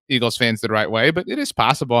 Eagles fans the right way. But it is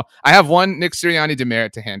possible. I have one Nick Sirianni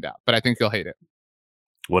demerit to hand out, but I think you'll hate it.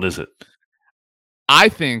 What is it? I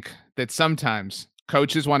think that sometimes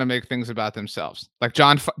coaches want to make things about themselves. Like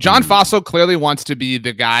John Fossil clearly wants to be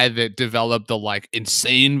the guy that developed the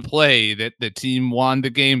insane play that the team won the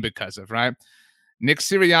game because of, right? Nick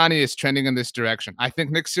Sirianni is trending in this direction. I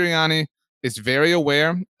think Nick Sirianni is very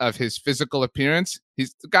aware of his physical appearance.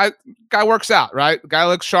 He's the guy works out, right? The guy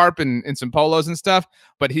looks sharp in some polos and stuff,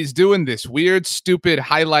 but he's doing this weird, stupid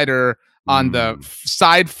highlighter on the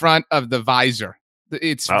side front of the visor.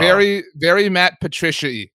 It's very, very Matt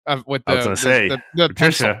Patricia-y with the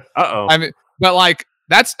pencil. I mean, but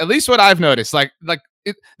that's at least what I've noticed.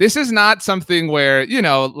 This is not something where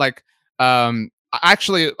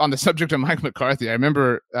actually, on the subject of Mike McCarthy, I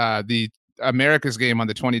remember the America's game on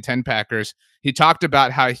the 2010 Packers. He talked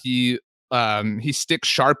about how he sticks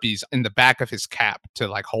Sharpies in the back of his cap to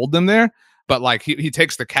hold them there, but he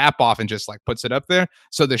takes the cap off and just puts it up there,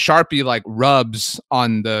 so the Sharpie rubs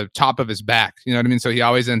on the top of his back. You know what I mean? So he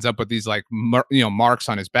always ends up with these marks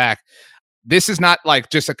on his back. This is not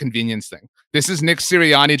just a convenience thing. This is Nick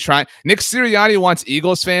Sirianni trying. Nick Sirianni wants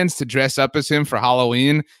Eagles fans to dress up as him for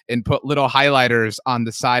Halloween and put little highlighters on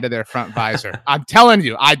the side of their front visor. I'm telling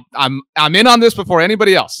you, I'm in on this before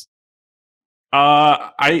anybody else.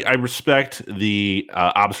 I respect the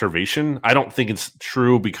observation. I don't think it's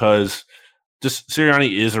true because just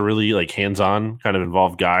Sirianni is a really hands-on kind of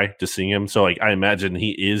involved guy, just seeing him. So I imagine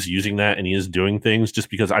he is using that and he is doing things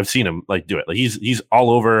just because I've seen him do it. He's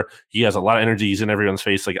all over. He has a lot of energy. He's in everyone's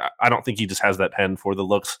face. I don't think he just has that pen for the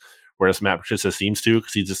looks, whereas Matt Patricia seems to,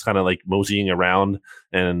 because he's just kind of moseying around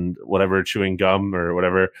and whatever, chewing gum or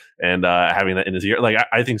whatever, and having that in his ear.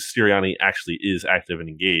 I think Sirianni actually is active and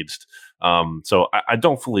engaged. So I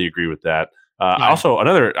don't fully agree with that. Also,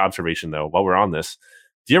 another observation though, while we're on this,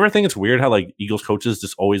 do you ever think it's weird how Eagles coaches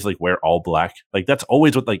just always wear all black? That's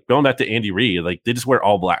always what going back to Andy Reid, they just wear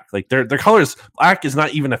all black. Their colors, black is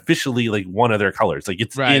not even officially one of their colors.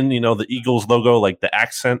 It's right in the Eagles logo, the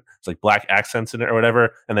accent, it's black accents in it or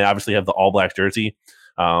whatever, and they obviously have the all black jersey.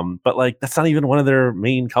 But that's not even one of their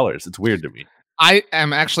main colors. It's weird to me. I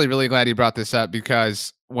am actually really glad you brought this up,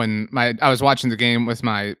 because when I was watching the game with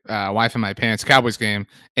my wife and my parents, Cowboys game,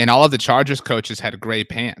 and all of the Chargers coaches had gray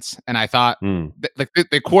pants, and I thought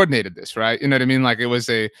they coordinated this, right? You know what I mean?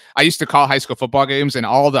 I used to call high school football games, and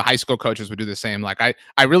all the high school coaches would do the same. I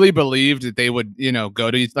really believed that they would, go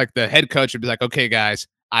to the head coach would be like, okay, guys,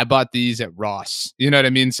 I bought these at Ross. You know what I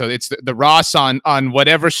mean? So it's the Ross on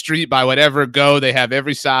whatever street by whatever go. They have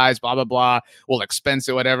every size, blah, blah, blah. We'll expense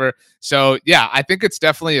it, whatever. So, yeah, I think it's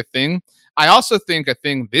definitely a thing. I also think a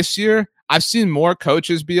thing this year, I've seen more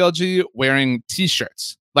coaches, BLG, wearing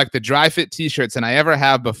T-shirts, the dry fit T-shirts, than I ever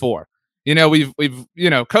have before. We've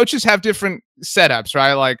coaches have different setups,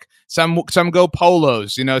 right? Some go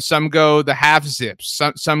polos, some go the half zips,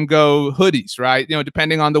 some go hoodies, right?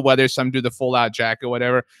 Depending on the weather, some do the full out jacket,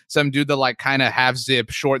 whatever. Some do the kind of half zip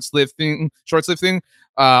short sleeve thing.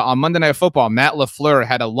 On Monday Night Football, Matt LaFleur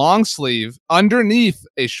had a long sleeve underneath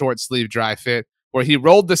a short sleeve dry fit where he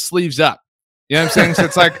rolled the sleeves up. You know what I'm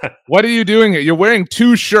saying? So it's what are you doing here? You're wearing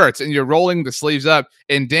 2 shirts and you're rolling the sleeves up.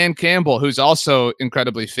 And Dan Campbell, who's also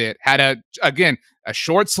incredibly fit, had a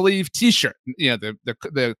short sleeve T-shirt.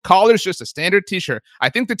 The collar's just a standard T-shirt. I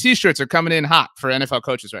think the T-shirts are coming in hot for NFL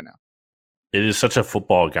coaches right now. It is such a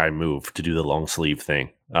football guy move to do the long sleeve thing.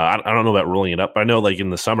 I don't know about rolling it up, but I know in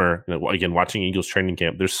the summer, again, watching Eagles training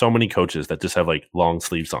camp, there's so many coaches that just have long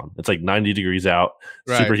sleeves on. It's 90 degrees out,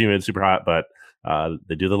 right. Super humid, super hot, but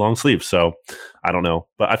they do the long sleeves. So I don't know,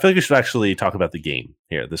 but I feel like we should actually talk about the game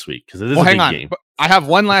here this week, because it is a big game. I have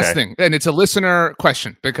one last thing, and it's a listener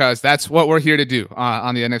question because that's what we're here to do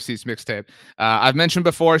on the NFC's mixtape. I've mentioned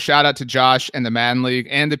before, shout out to Josh and the Madden League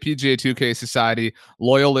and the PGA 2K Society,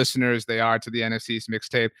 loyal listeners they are to the NFC's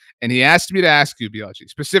mixtape. And he asked me to ask you, BLG,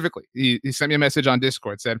 specifically. He sent me a message on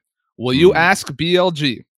Discord, said, will you ask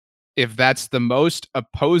BLG if that's the most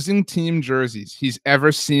opposing team jerseys he's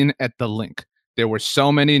ever seen at the link? There were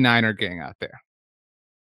so many Niner gang out there.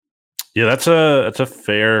 Yeah, that's a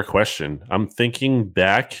fair question. I'm thinking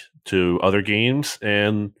back to other games,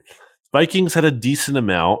 and Vikings had a decent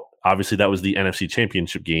amount. Obviously, that was the NFC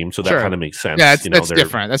Championship game, so that kind of makes sense. Yeah, that's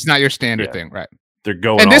different. That's not your standard thing, right? They're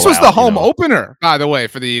going, and this was the home opener, by the way,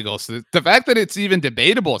 for the Eagles. So the fact that it's even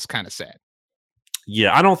debatable is kind of sad.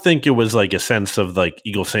 Yeah, I don't think it was like a sense of like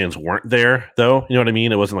Eagles fans weren't there, though. You know what I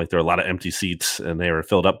mean? It wasn't like there were a lot of empty seats and they were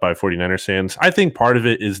filled up by 49ers fans. I think part of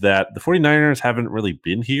it is that the 49ers haven't really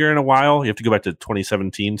been here in a while. You have to go back to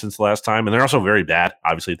 2017 since the last time. And they're also very bad,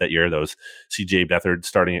 obviously, that year. Those CJ Beathard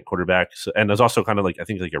starting at quarterback. So, and there's also kind of like, I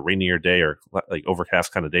think like a rainier day or like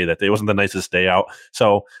overcast kind of day that day. It wasn't the nicest day out.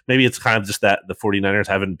 So maybe it's kind of just that the 49ers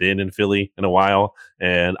haven't been in Philly in a while.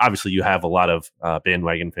 And obviously you have a lot of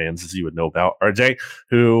bandwagon fans, as you would know about, RJ,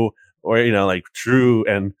 who, or, you know, like Drew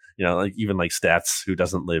and, you know, like even like Stats, who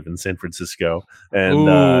doesn't live in San Francisco. And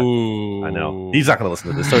I know he's not going to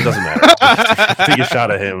listen to this, so it doesn't matter. Take a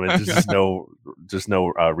shot at him, and there's just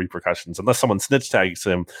no repercussions unless someone snitch tags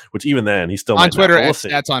him, which even then he still on might Twitter. We'll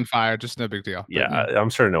Stats on fire, just no big deal. Yeah, I'm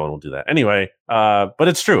sure no one will do that anyway. But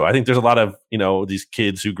it's true. I think there's a lot of, you know, these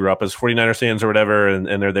kids who grew up as 49ers fans or whatever,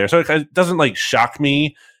 and they're there. So it doesn't like shock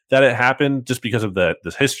me that it happened just because of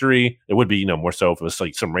this history. It would be, you know, more so if it was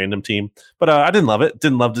like some random team. But I didn't love it.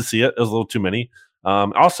 Didn't love to see it. It was a little too many.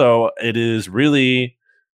 Also, it is really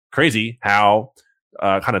crazy how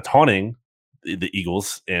kind of taunting the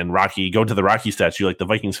Eagles and Rocky, go to the Rocky statue like the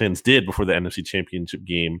Vikings fans did before the NFC Championship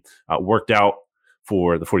game, worked out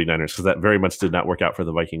for the 49ers, because that very much did not work out for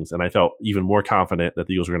the Vikings. And I felt even more confident that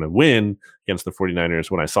the Eagles were going to win against the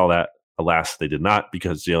 49ers when I saw that. Alas, they did not,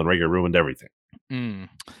 because Jalen Reagor ruined everything.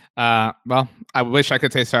 Well, I wish I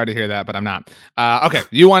could say sorry to hear that, but I'm not. Okay,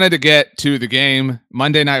 you wanted to get to the game,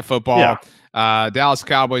 Monday Night Football, Dallas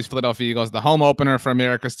Cowboys, Philadelphia Eagles, the home opener for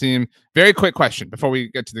America's team. Very quick question before we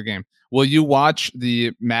get to the game. Will you watch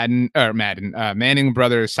the Manning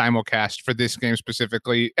Brothers simulcast for this game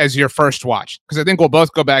specifically as your first watch? Because I think we'll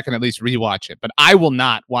both go back and at least rewatch it, but I will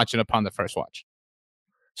not watch it upon the first watch.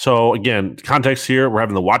 So again, context here, we're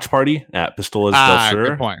having the watch party at Pistolas del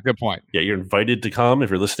Sur. Good point. Yeah, you're invited to come if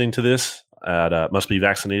you're listening to this. Must be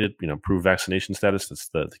vaccinated, you know, prove vaccination status. That's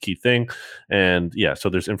the key thing. And yeah, so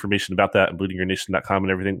there's information about that at bleedinggreenNation.com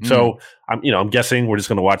and everything. So I'm guessing we're just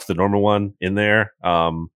going to watch the normal one in there.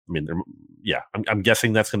 I'm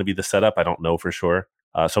guessing that's going to be the setup. I don't know for sure.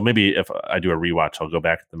 So maybe if I do a rewatch, I'll go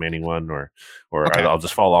back to the Manning one, or okay. I'll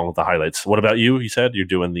just follow along with the highlights. What about you? You said you're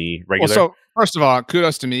doing the regular. Well, so first of all,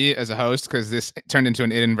 kudos to me as a host, because this turned into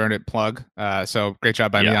an inadvertent plug. So great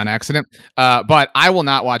job by me on accident. But I will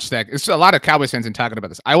not watch that. It's a lot of Cowboys fans in talking about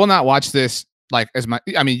this. I will not watch this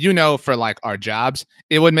for like our jobs,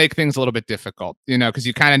 it would make things a little bit difficult, you know, because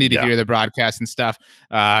you kind of need to hear the broadcast and stuff.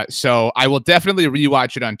 So I will definitely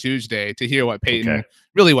rewatch it on Tuesday to hear what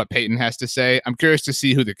Peyton has to say. I'm curious to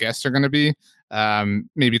see who the guests are going to be.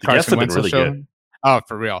 Maybe Carson Wentz will show. Good. Oh,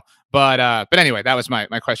 for real. But anyway, that was my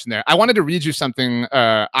question there. I wanted to read you something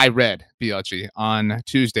I read, BLG, on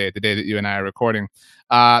Tuesday, the day that you and I are recording.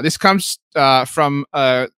 This comes from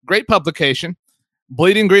a great publication,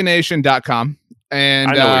 bleedinggreenNation.com.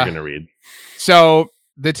 And I know what you're going to read. So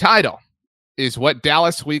the title is What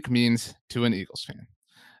Dallas Week Means to an Eagles Fan.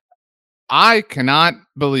 I cannot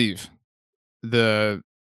believe the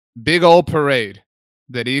big old parade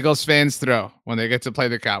that Eagles fans throw when they get to play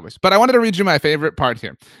the Cowboys. But I wanted to read you my favorite part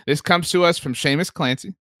here. This comes to us from Seamus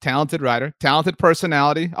Clancy, talented writer, talented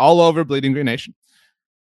personality, all over Bleeding Green Nation.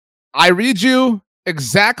 I read you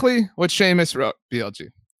exactly what Seamus wrote, BLG.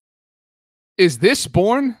 Is this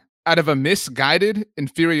born out of a misguided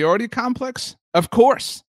inferiority complex? Of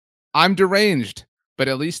course. I'm deranged, but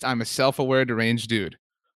at least I'm a self-aware deranged dude.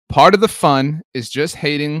 Part of the fun is just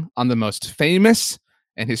hating on the most famous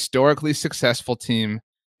and historically successful team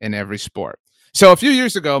in every sport. So a few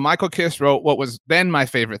years ago, Michael Kiss wrote what was then my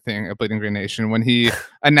favorite thing at Bleeding Green Nation when he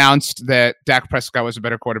announced that Dak Prescott was a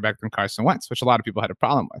better quarterback than Carson Wentz, which a lot of people had a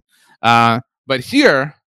problem with. But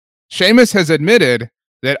here, Seamus has admitted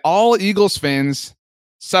that all Eagles fans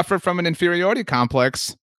suffered from an inferiority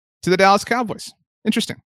complex to the Dallas Cowboys.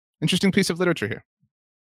 Interesting piece of literature here.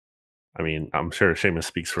 I mean, I'm sure Seamus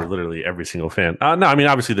speaks for literally every single fan. No, I mean,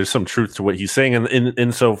 obviously there's some truth to what he's saying, and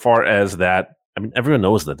in so far as that I mean, everyone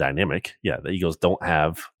knows the dynamic. Yeah, the Eagles don't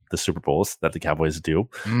have the Super Bowls that the Cowboys do.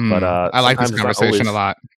 But I like this conversation a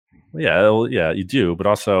lot. Yeah, you do. But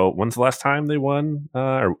also, when's the last time they won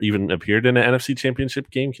or even appeared in an NFC Championship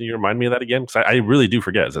game? Can you remind me of that again? Because I really do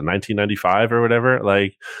forget. Is it 1995 or whatever?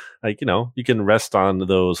 Like you can rest on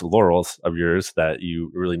those laurels of yours that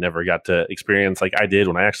you really never got to experience, like I did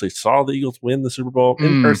when I actually saw the Eagles win the Super Bowl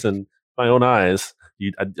in person, my own eyes.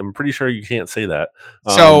 I'm pretty sure you can't say that.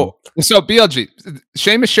 So BLG,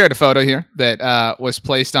 Seamus shared a photo here that was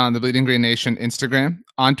placed on the Bleeding Green Nation Instagram,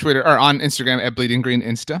 on Twitter, or on Instagram at Bleeding Green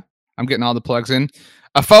Insta. I'm getting all the plugs in.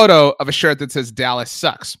 A photo of a shirt that says Dallas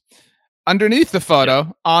sucks. Underneath the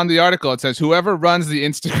photo on the article, it says whoever runs the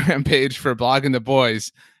Instagram page for Blogging the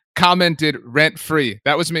Boys commented rent free.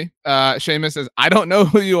 That was me. Seamus says, I don't know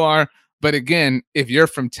who you are, but again, if you're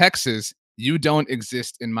from Texas, you don't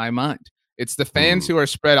exist in my mind. It's the fans who are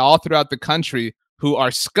spread all throughout the country who are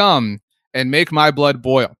scum and make my blood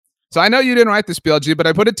boil. So I know you didn't write this, BLG, but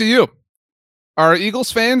I put it to you. Are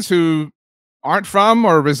Eagles fans who aren't from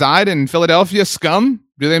or reside in Philadelphia scum?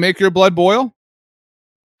 Do they make your blood boil?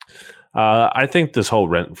 I think this whole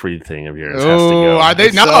rent-free thing of yours has to go. Are they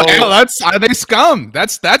are they scum?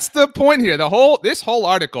 That's the point here. This whole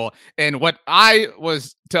article and what I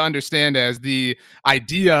was to understand as the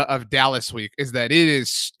idea of Dallas Week is that it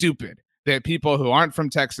is stupid that people who aren't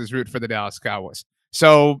from Texas root for the Dallas Cowboys.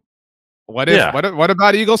 So what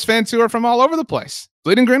about Eagles fans who are from all over the place?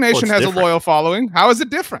 Bleeding Green Nation has different. A loyal following. How is it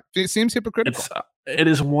different? It seems hypocritical. It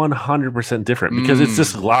is 100% different because it's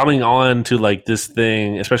just glomming on to like this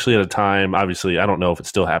thing, especially at a time. Obviously, I don't know if it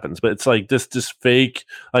still happens, but it's like this fake.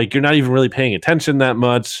 Like you're not even really paying attention that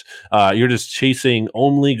much. You're just chasing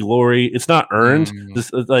only glory. It's not earned.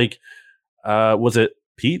 This was it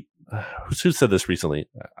Pete? Who said this recently?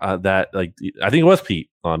 That like I think it was Pete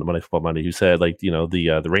on Monday Football Monday who said like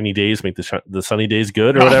the rainy days make the sunny days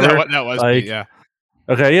good or whatever. That was like, Pete, yeah.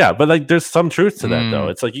 Okay, yeah, but like there's some truth to that though.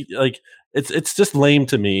 It's like it's just lame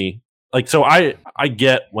to me. Like so I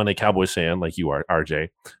get when a Cowboys fan like you are, RJ,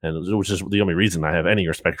 and which is the only reason I have any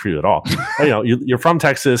respect for you at all. You're from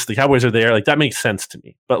Texas, the Cowboys are there, like that makes sense to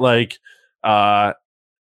me. But like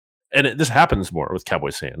and this happens more with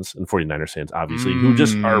Cowboys fans and 49ers fans, obviously, who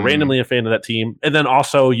just are randomly a fan of that team, and then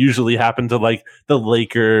also usually happen to like the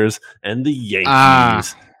Lakers and the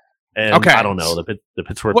Yankees. And I don't know, the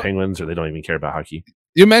Pittsburgh Penguins, or they don't even care about hockey.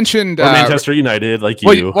 You mentioned Manchester United, like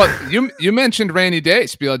you. You mentioned rainy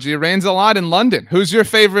days, BLG. It rains a lot in London. Who's your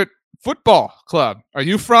favorite football club? Are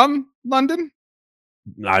you from London?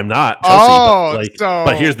 I'm not. Chelsea,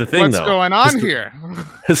 but here's the thing, what's going on here?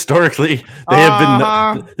 Historically, they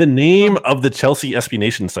have been the name of the Chelsea SB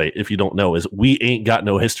Nation site, if you don't know, is We Ain't Got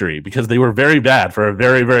No History, because they were very bad for a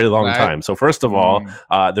very, very long time. So first of all,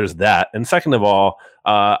 there's that. And second of all,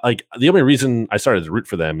 like the only reason I started to root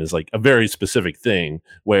for them is like a very specific thing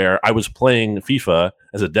where I was playing FIFA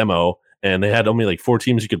as a demo and they had only like 4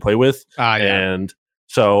 teams you could play with. And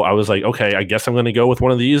so I was like, okay, I guess I'm going to go with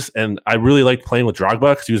one of these. And I really liked playing with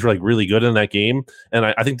Drogba because he was like really good in that game. And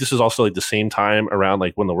I think this is also like the same time around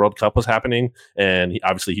like when the World Cup was happening. And he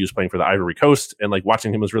was playing for the Ivory Coast, and like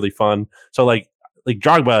watching him was really fun. So like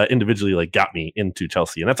Drogba individually like got me into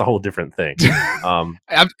Chelsea, and that's a whole different thing.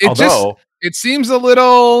 It seems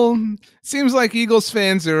like Eagles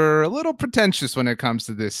fans are a little pretentious when it comes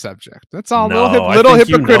to this subject. That's all. Little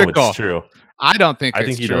hypocritical. It's true. I don't think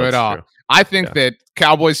it's true at all. I think that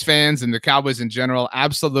Cowboys fans and the Cowboys in general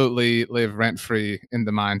absolutely live rent-free in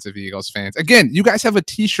the minds of Eagles fans. Again, you guys have a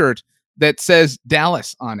T-shirt that says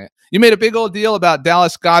Dallas on it. You made a big old deal about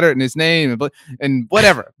Dallas Goedert and his name and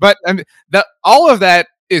whatever. But I mean, all of that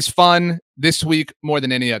is fun this week more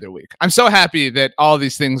than any other week. I'm so happy that all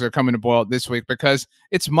these things are coming to boil this week because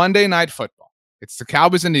it's Monday Night Football. It's the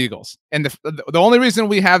Cowboys and Eagles. And the only reason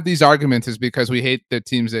we have these arguments is because we hate the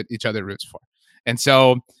teams that each other roots for. And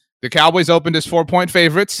so the Cowboys opened as 4-point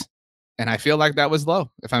favorites, and I feel like that was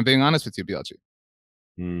low, if I'm being honest with you, BLG.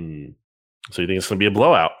 So you think it's going to be a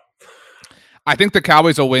blowout? I think the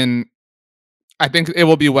Cowboys will win. I think it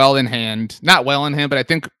will be well in hand. Not well in hand, but I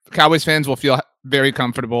think Cowboys fans will feel very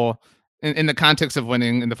comfortable in the context of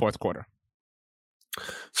winning in the fourth quarter.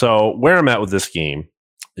 So where I'm at with this game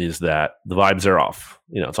is that the vibes are off.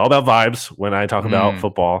 It's all about vibes when I talk about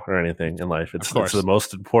football or anything in life. It's the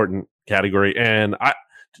most important category. And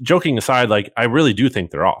joking aside, like I really do think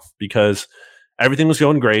they're off because everything was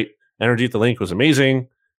going great. Energy at the Link was amazing.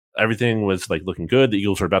 everything was like looking good. The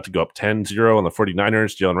Eagles were about to go up 10-0 on the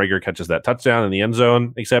 49ers. Jalen Reagor catches that touchdown in the end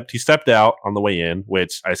zone, except he stepped out on the way in,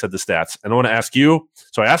 which I said the stats. And I want to ask you.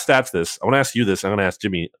 So I asked Stats this. I want to ask you this. I'm going to ask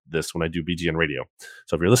Jimmy this when I do BGN radio.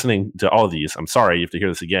 So if you're listening to all of these, I'm sorry you have to hear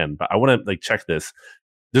this again, but I want to like check this.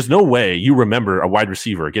 There's no way you remember a wide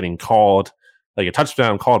receiver getting called like a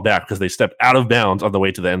touchdown called back because they stepped out of bounds on the way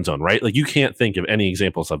to the end zone, right? Like you can't think of any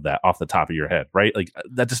examples of that off the top of your head, right? Like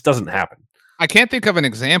that just doesn't happen. I can't think of an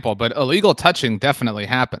example, but illegal touching definitely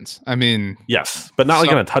happens. I mean, yes, but not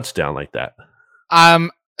like on a touchdown like that.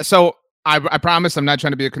 So I promise I'm not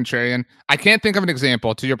trying to be a contrarian. I can't think of an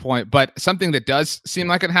example to your point, but something that does seem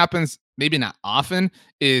like it happens, maybe not often,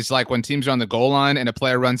 is like when teams are on the goal line and a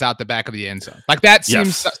player runs out the back of the end zone. Like that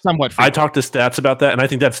seems somewhat frequent. I talked to Stats about that, and I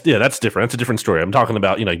think that's different. That's a different story. I'm talking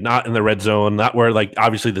about, like not in the red zone, not where like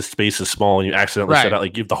obviously the space is small and you accidentally step out,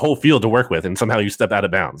 like you have the whole field to work with and somehow you step out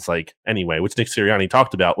of bounds. Like anyway, which Nick Sirianni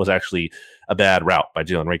talked about was actually a bad route by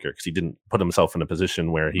Jalen Reagor because he didn't put himself in a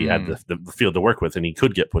position where he had the field to work with and he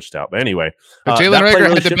could get pushed out. But anyway, Jalen Reagor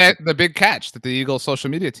really had the big catch that the Eagles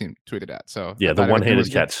social media team tweeted at. So yeah, the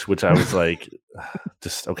one-handed catch, which I was like,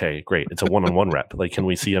 just okay, great. It's a one-on-one rep. Like, can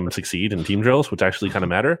we see him succeed in team drills, which actually kind of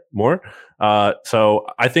matter more? So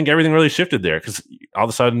I think everything really shifted there because all of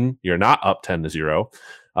a sudden you're not up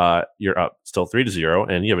 10-0. You're up still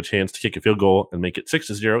 3-0, and you have a chance to kick a field goal and make it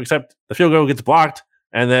 6-0. Except the field goal gets blocked.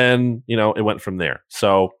 And then, it went from there.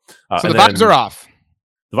 So the vibes are off.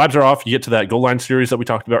 The vibes are off. You get to that goal line series that we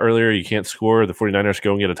talked about earlier. You can't score. The 49ers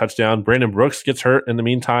go and get a touchdown. Brandon Brooks gets hurt in the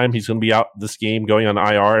meantime. He's going to be out this game going on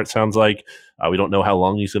IR, it sounds like. We don't know how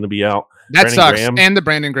long he's going to be out. That Brandon sucks. Graham, and the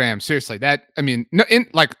Brandon Graham. Seriously. I think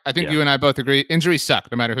you and I both agree, injuries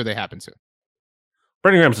suck no matter who they happen to.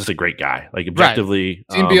 Brandon Graham's just a great guy. Like objectively,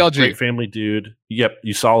 Team BLG. Great family dude. Yep,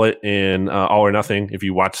 you saw it in All or Nothing. If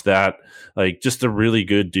you watched that, like just a really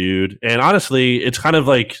good dude. And honestly, it's kind of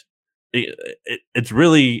like it gives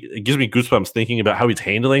me goosebumps thinking about how he's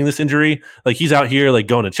handling this injury. Like he's out here like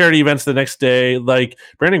going to charity events the next day. Like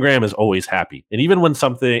Brandon Graham is always happy, and even when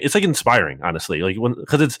it's like inspiring, honestly. Like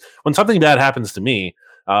when something bad happens to me,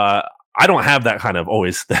 I don't have that kind of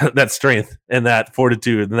always that strength and that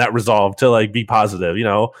fortitude and that resolve to like be positive,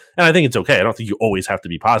 and I think it's okay. I don't think you always have to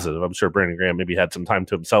be positive. I'm sure Brandon Graham maybe had some time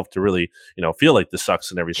to himself to really, feel like this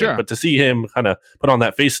sucks and everything, but to see him kind of put on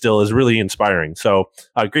that face still is really inspiring. So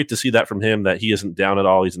great to see that from him, that he isn't down at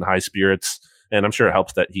all. He's in high spirits. And I'm sure it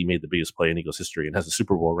helps that he made the biggest play in Eagles history and has a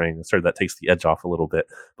Super Bowl ring. So that takes the edge off a little bit.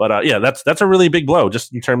 But that's a really big blow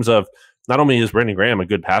just in terms of not only is Brandon Graham a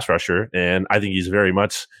good pass rusher, and I think he's very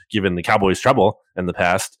much given the Cowboys trouble in the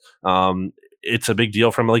past. It's a big deal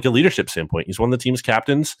from like a leadership standpoint. He's one of the team's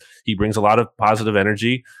captains. He brings a lot of positive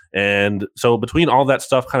energy. And so between all that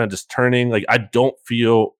stuff kind of just turning, like I don't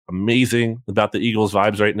feel amazing about the Eagles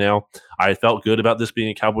vibes right now. I felt good about this being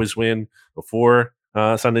a Cowboys win before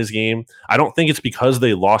Sunday's game. I don't think it's because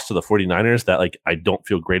they lost to the 49ers that like I don't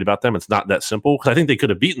feel great about them. It's not that simple because I think they could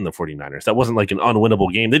have beaten the 49ers. That wasn't like an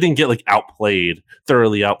unwinnable game. They didn't get like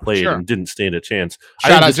thoroughly outplayed and didn't stand a chance.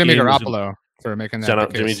 Shout out Jimmy Garoppolo for making that. Shout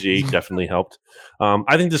out Jimmy G, definitely helped.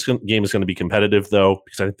 I think this game is going to be competitive though,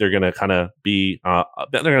 because I think they're going to kind of be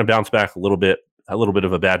they're going to bounce back a little bit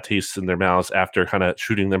of a bad taste in their mouths after kind of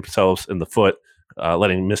shooting themselves in the foot.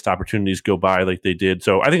 Letting missed opportunities go by like they did.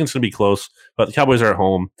 So I think it's going to be close, but the Cowboys are at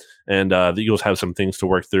home, and the Eagles have some things to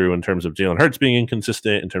work through in terms of Jalen Hurts being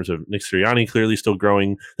inconsistent, in terms of Nick Sirianni clearly still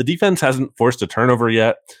growing. The defense hasn't forced a turnover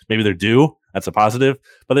yet. Maybe they're due. That's a positive.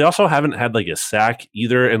 But they also haven't had like a sack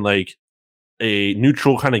either in like a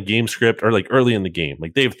neutral kind of game script or like early in the game.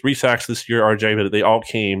 Like they have 3 sacks this year, RJ, but they all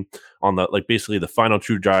came on the like basically the final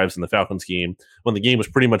 2 drives in the Falcons game when the game was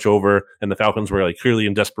pretty much over and the Falcons were like clearly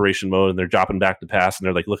in desperation mode and they're dropping back to pass and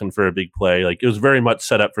they're like looking for a big play. Like it was very much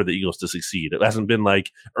set up for the Eagles to succeed. It hasn't been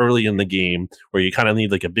like early in the game where you kind of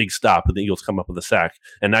need like a big stop and the Eagles come up with a sack.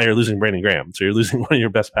 And now you're losing Brandon Graham. So you're losing one of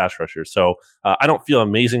your best pass rushers. So I don't feel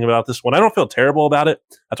amazing about this one. I don't feel terrible about it.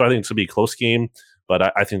 That's why I think it's going to be a close game,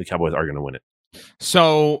 but I think the Cowboys are going to win it.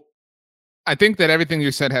 So I think that everything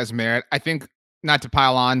you said has merit. I think, not to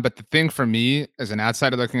pile on, but the thing for me as an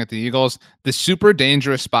outsider looking at the Eagles, the super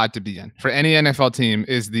dangerous spot to be in for any NFL team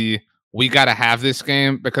is we got to have this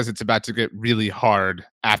game because it's about to get really hard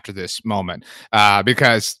after this moment.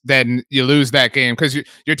 Because then you lose that game because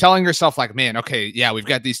you're telling yourself like, man, okay, yeah, we've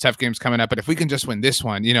got these tough games coming up, but if we can just win this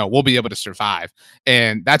one, we'll be able to survive.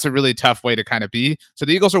 And that's a really tough way to kind of be. So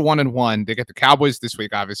the Eagles are 1-1. They get the Cowboys this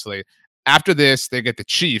week, obviously. After this, they get the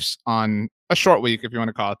Chiefs on a short week, if you want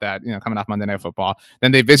to call it that, coming off Monday Night Football.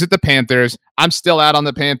 Then they visit the Panthers. I'm still out on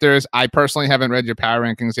the Panthers. I personally haven't read your power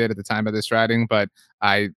rankings yet at the time of this writing, but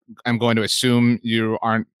I am going to assume you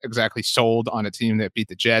aren't exactly sold on a team that beat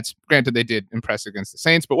the Jets. Granted, they did impress against the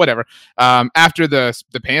Saints, but whatever. After the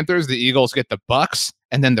Panthers, the Eagles get the Bucks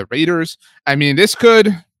and then the Raiders. I mean, this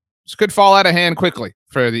could fall out of hand quickly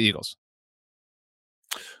for the Eagles.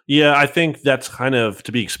 Yeah, I think that's kind of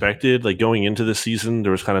to be expected. Like going into the season,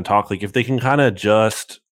 there was kind of talk like if they can kind of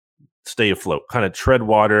just stay afloat, kind of tread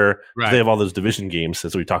water. Right. They have all those division games,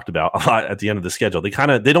 as we talked about a lot at the end of the schedule. They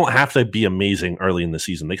don't have to be amazing early in the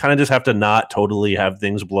season. They kind of just have to not totally have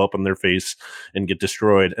things blow up in their face and get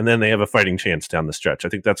destroyed, and then they have a fighting chance down the stretch. I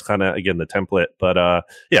think that's kind of, again, the template. But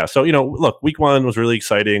yeah, so look, week 1 was really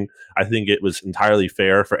exciting. I think it was entirely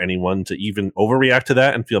fair for anyone to even overreact to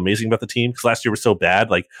that and feel amazing about the team, because last year was so bad.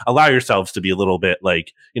 Like, allow yourselves to be a little bit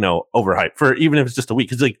like, overhyped for even if it's just a week,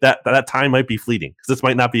 because like that time might be fleeting, because this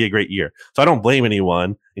might not be a great year. So I don't blame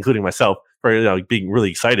anyone, including myself, for being really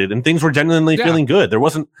excited. And things were genuinely feeling good. There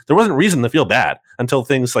wasn't reason to feel bad until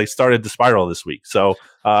things like started to spiral this week. So,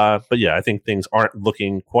 but yeah, I think things aren't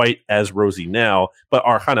looking quite as rosy now, but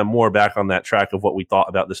are kind of more back on that track of what we thought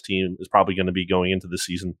about this team is probably going to be going into the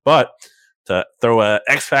season. But to throw a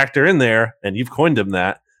X factor in there, and you've coined him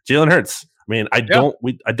that, Jalen Hurts. I mean, I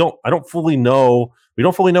don't fully know. We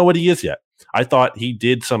don't fully know what he is yet. I thought he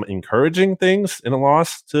did some encouraging things in a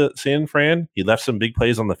loss to San Fran. He left some big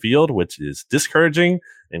plays on the field, which is discouraging,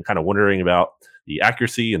 and kind of wondering about the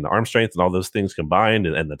accuracy and the arm strength and all those things combined,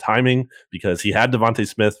 and the timing, because he had Devontae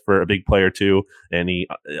Smith for a big play or two, and he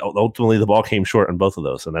ultimately the ball came short on both of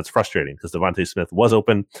those. And that's frustrating because Devontae Smith was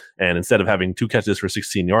open, and instead of having 2 catches for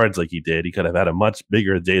 16 yards like he did, he could have had a much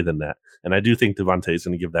bigger day than that. And I do think Devontae is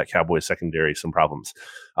going to give that Cowboys secondary some problems.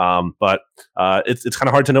 But it's kind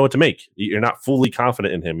of hard to know what to make. You're not fully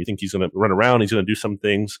confident in him. You think he's going to run around, he's going to do some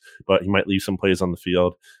things, but he might leave some plays on the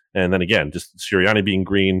field. And then again, just Sirianni being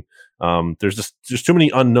green. There's too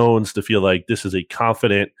many unknowns to feel like this is a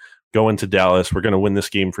confident go into Dallas, we're going to win this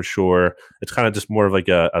game for sure. It's kind of just more of like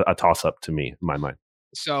a toss-up to me, in my mind.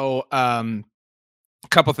 So a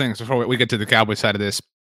couple things before we get to the Cowboys side of this.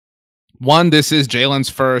 One, this is Jalen's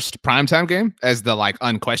first primetime game as the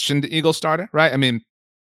unquestioned Eagle starter, right? I mean,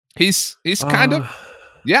 he's kind of,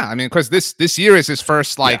 yeah. I mean, because this year is his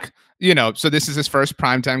first so this is his first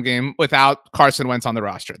primetime game without Carson Wentz on the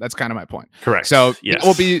roster. That's kind of my point. Correct. So yes.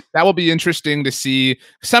 that will be interesting to see.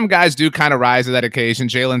 Some guys do kind of rise to that occasion.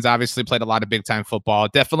 Jalen's obviously played a lot of big time football.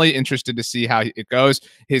 Definitely interested to see how it goes.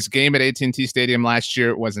 His game at AT&T Stadium last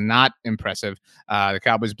year was not impressive. The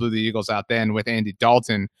Cowboys blew the Eagles out then with Andy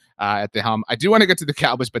Dalton at the helm. I do want to get to the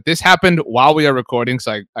Cowboys, but this happened while we are recording,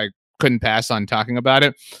 so I couldn't pass on talking about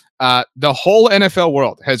it. The whole NFL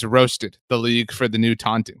world has roasted the league for the new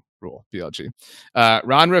taunting rule, BLG.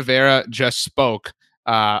 Ron Rivera just spoke.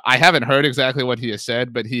 I haven't heard exactly what he has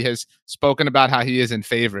said, but he has spoken about how he is in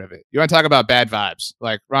favor of it. You want to talk about bad vibes?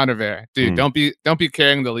 Like, Ron Rivera, dude, don't be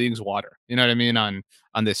carrying the league's water. You know what I mean on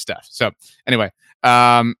this stuff. So anyway,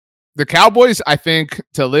 the Cowboys, I think,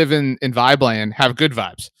 to live in vibe land, have good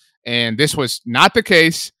vibes, and this was not the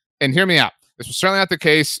case. And hear me out. This was certainly not the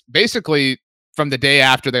case. Basically, from the day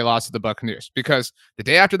after they lost to the Buccaneers, because the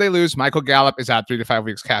day after they lose, Michael Gallup is out 3 to 5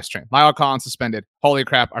 weeks cast strain. Lyle Collins suspended. Holy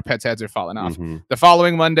crap, our pets' heads are falling off. Mm-hmm. The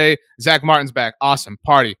following Monday, Zach Martin's back. Awesome.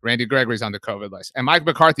 Party. Randy Gregory's on the COVID list. And Mike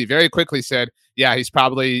McCarthy very quickly said, yeah, he's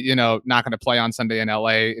probably, not going to play on Sunday in LA.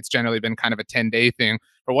 It's generally been kind of a 10-day thing.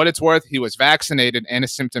 For what it's worth, he was vaccinated and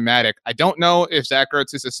asymptomatic. I don't know if Zach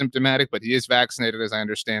Ertz is asymptomatic, but he is vaccinated, as I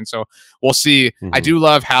understand. So we'll see. Mm-hmm. I do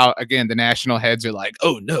love how, again, the national heads are like,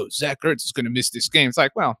 oh, no, Zach Ertz is going to miss this game. It's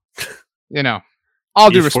like, well, all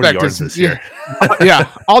due respect to this year.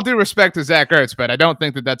 All due respect to Zach Ertz, but I don't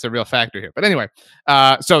think that that's a real factor here. But anyway,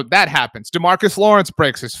 so that happens. DeMarcus Lawrence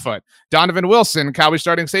breaks his foot. Donovan Wilson, Cowboys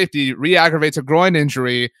starting safety, re-aggravates a groin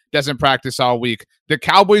injury, doesn't practice all week. The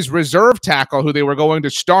Cowboys reserve tackle, who they were going to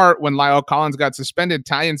start when Lyle Collins got suspended,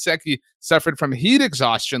 Ty Nsekhe, suffered from heat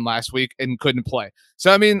exhaustion last week and couldn't play.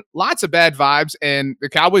 So, I mean, lots of bad vibes. And the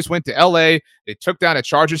Cowboys went to LA. They took down a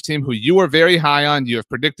Chargers team who you were very high on. You have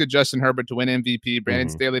predicted Justin Herbert to win MVP, Brandon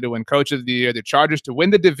Staley to win Coach of the Year, the Chargers to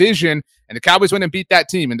win the division, and the Cowboys went and beat that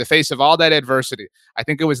team in the face of all that adversity. I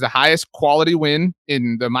think it was the highest quality win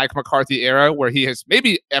in the Mike McCarthy era where he has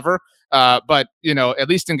maybe ever. But, at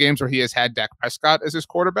least in games where he has had Dak Prescott as his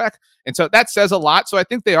quarterback. And so that says a lot. So I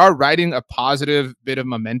think they are riding a positive bit of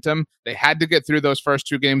momentum. They had to get through those first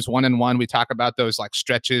 2 games 1-1. We talk about those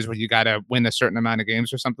stretches where you got to win a certain amount of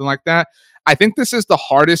games or something like that. I think this is the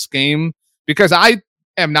hardest game because I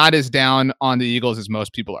am not as down on the Eagles as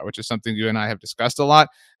most people are, which is something you and I have discussed a lot.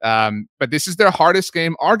 But this is their hardest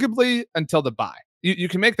game, arguably, until the bye. You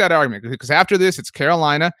can make that argument because after this, it's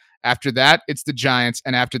Carolina. After that, it's the Giants.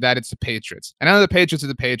 And after that, it's the Patriots. And I know the Patriots are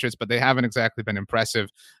the Patriots, but they haven't exactly been impressive.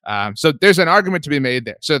 So there's an argument to be made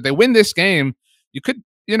there. So if they win this game, you could,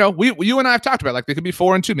 you and I have talked about, like, they could be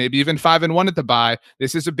 4-2, maybe even 5-1 at the bye.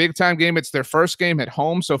 This is a big time game. It's their first game at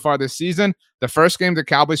home so far this season. The first game the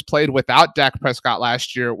Cowboys played without Dak Prescott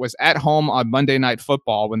last year was at home on Monday Night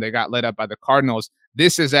Football when they got lit up by the Cardinals.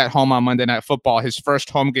 This is at home on Monday Night Football, his first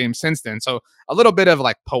home game since then. So a little bit of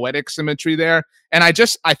like poetic symmetry there. And I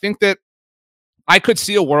think that I could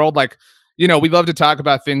see a world like, we love to talk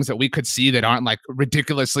about things that we could see that aren't like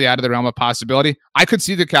ridiculously out of the realm of possibility. I could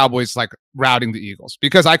see the Cowboys like routing the Eagles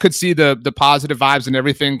because I could see the positive vibes and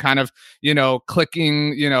everything kind of,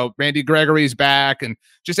 clicking, Randy Gregory's back and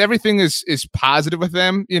just everything is positive with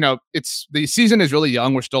them. It's the season is really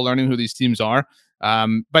young. We're still learning who these teams are.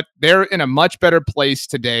 But they're in a much better place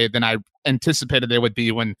today than I anticipated they would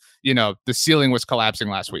be when, the ceiling was collapsing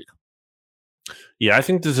last week. Yeah, I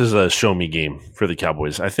think this is a show me game for the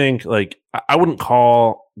Cowboys. I think I wouldn't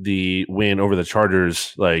call the win over the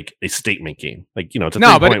Chargers like a statement game. Like, it's a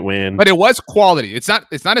 3-point win. But it was quality. It's not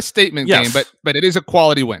a statement game, but it is a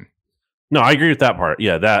quality win. No, I agree with that part.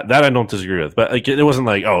 Yeah, that I don't disagree with. But it wasn't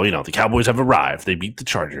like, the Cowboys have arrived. They beat the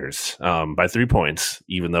Chargers by 3 points,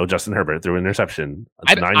 even though Justin Herbert threw an interception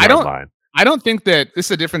at the 9-yard line. I don't think that this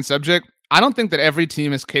is a different subject. I don't think that every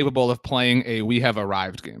team is capable of playing a we have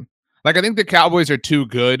arrived game. Like, I think the Cowboys are too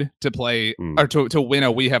good to play or to win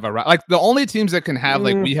a we have arrived. Like, the only teams that can have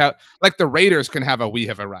the Raiders can have a we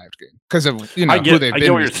have arrived game because of who they've been. I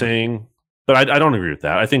get what you're saying, but I don't agree with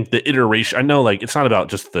that. I think the iteration. I know, it's not about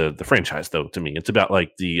just the franchise though. To me, it's about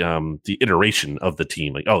the iteration of the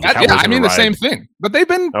team. Like, the Cowboys I mean the same thing. But they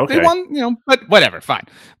won. But whatever, fine.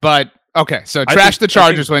 But okay, so trash the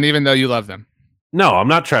Chargers win, even though you love them. No, I'm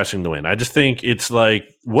not trashing the win. I just think it's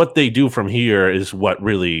like what they do from here is what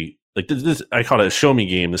really. Like this, I call it a show me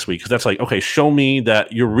game this week because that's like, okay, show me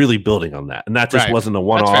that you're really building on that, and that just wasn't a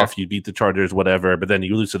one-off. You beat the Chargers, whatever, but then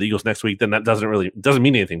you lose to the Eagles next week. Then that doesn't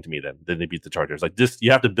mean anything to me. Then they beat the Chargers. Like this, you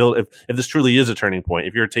have to build. If this truly is a turning point,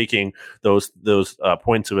 if you're taking those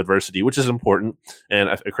points of adversity, which is important, and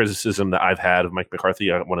a criticism that I've had of Mike McCarthy,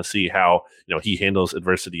 I want to see how he handles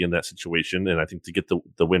adversity in that situation, and I think to get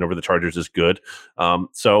the win over the Chargers is good.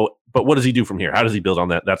 But what does he do from here? How does he build on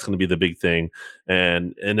that? That's going to be the big thing.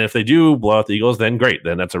 And if they do blow out the Eagles, then great.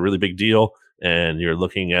 Then that's a really big deal. And you're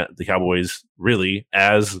looking at the Cowboys really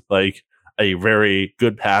as like a very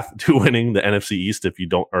good path to winning the NFC East if you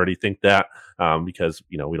don't already think that. Because,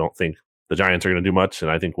 we don't think the Giants are going to do much. And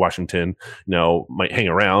I think Washington, might hang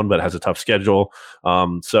around, but has a tough schedule.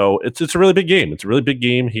 So it's a really big game. It's a really big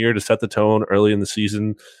game here to set the tone early in the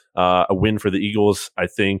season. A win for the Eagles, I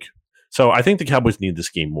think. So I think the Cowboys need this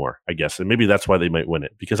game more, I guess, and maybe that's why they might win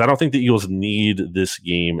it, because I don't think the Eagles need this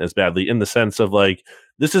game as badly in the sense of like,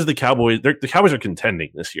 this is the Cowboys. The Cowboys are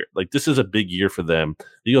contending this year. Like, this is a big year for them.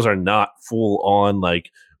 The Eagles are not full on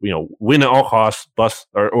like, win at all costs, bust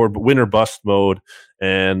or win or bust mode.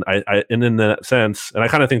 And and in that sense, and I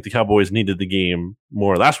kind of think the Cowboys needed the game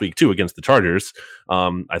more last week too against the Chargers.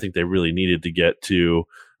 I think they really needed to get to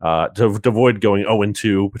avoid going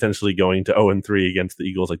 0-2, potentially going to 0-3 against the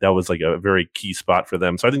Eagles. Like, that was like a very key spot for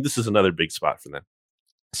them. So I think this is another big spot for them.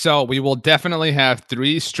 So we will definitely have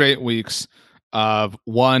 3 straight weeks of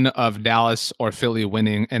one of Dallas or Philly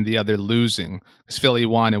winning and the other losing. Because Philly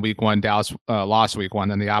won in week 1, Dallas lost week 1,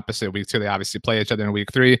 then the opposite week 2. They obviously play each other in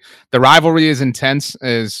week 3. The rivalry is intense,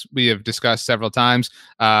 as we have discussed several times.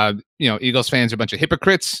 Eagles fans are a bunch of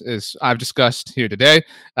hypocrites, as I've discussed here today,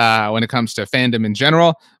 when it comes to fandom in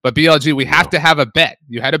general. But BLG, we have to have a bet.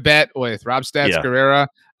 You had a bet with Rob Stats Guerrera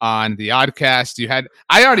on the Oddcast.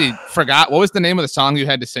 I already forgot. What was the name of the song you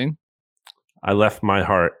had to sing? I Left My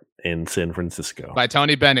Heart in San Francisco by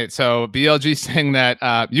Tony Bennett. So BLG saying that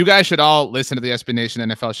you guys should all listen to the SB Nation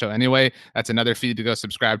NFL show anyway. That's another feed to go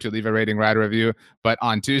subscribe to, leave a rating, write a review. But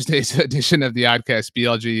on Tuesday's edition of the Oddcast,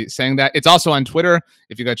 BLG saying that. It's also on Twitter.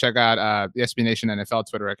 If you go check out the SB Nation NFL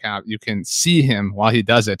Twitter account, you can see him while he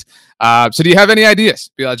does it. So do you have any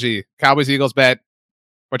ideas, BLG? Cowboys, Eagles bet.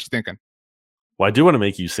 What you thinking? Well, I do want to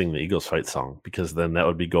make you sing the Eagles fight song, because then that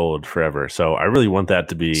would be gold forever. So I really want that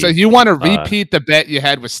to be. So you want to repeat the bet you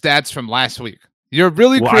had with Stats from last week? You're a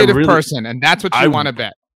really creative person, and that's what you want to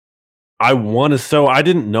bet. I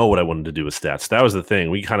didn't know what I wanted to do with stats. That was the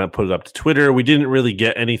thing. We kind of put it up to Twitter. We didn't really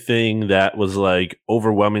get anything that was like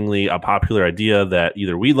overwhelmingly a popular idea that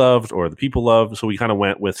either we loved or the people loved. So we kind of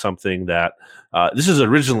went with something that this is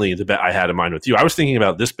originally the bet I had in mind with you. I was thinking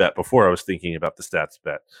about this bet before I was thinking about the stats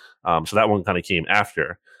bet. So that one kind of came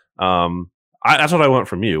after. That's what I want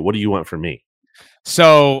from you. What do you want from me?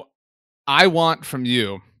 So I want from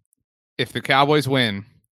you, if the Cowboys win,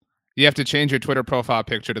 you have to change your Twitter profile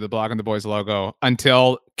picture to the Blogging the Boys logo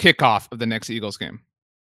until kickoff of the next Eagles game.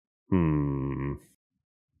 Kickoff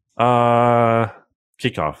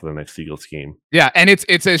of the next Eagles game. Yeah, and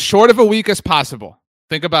it's as short of a week as possible.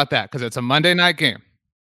 Think about that, because it's a Monday night game.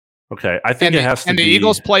 Okay, I think it has to be. And the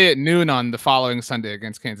Eagles play at noon on the following Sunday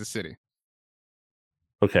against Kansas City.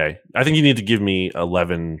 Okay, I think you need to give me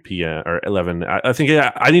 11 p.m. or 11. I think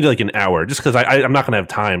I need like an hour, just because I'm not going to have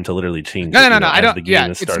time to literally change. No. I don't. The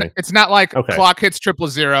game is starting. It's not like clock hits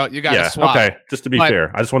 000. You got to swap. Okay, just to be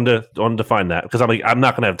fair, I just wanted to find that, because I'm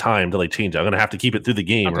not going to have time to like change it. I'm going to have to keep it through the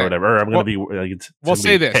game or whatever. Or I'm going to be. We'll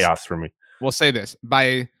say this. Chaos for me. We'll say this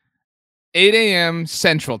by 8 a.m.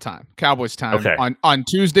 Central Time, Cowboys time, on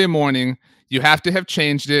Tuesday morning. You have to have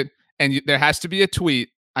changed it, and there has to be a tweet.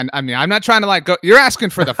 I mean, I'm not trying to like go. You're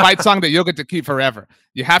asking for the fight song that you'll get to keep forever.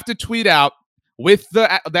 You have to tweet out with the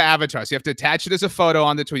avatars. You have to attach it as a photo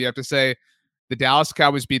on the tweet. You have to say, "The Dallas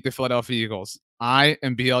Cowboys beat the Philadelphia Eagles. I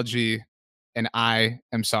am BLG, and I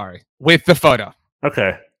am sorry." With the photo.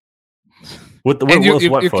 Okay. What photo?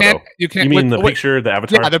 You mean the picture, the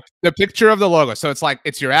avatar? Yeah, the picture of the logo. So it's like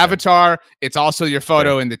it's your avatar. It's also your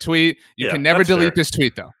photo in the tweet. You can never delete this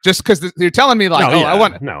tweet though, just because you're telling me like, I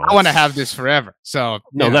want to have this forever. So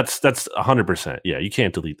that's 100%. Yeah, you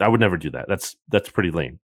can't delete. I would never do that. That's pretty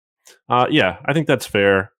lame. Yeah, I think that's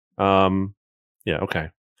fair. Yeah,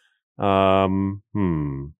 okay.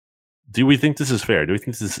 Do we think this is fair? Do we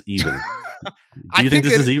think this is even? Do you think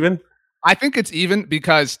this is even? I think it's even,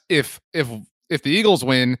 because if the Eagles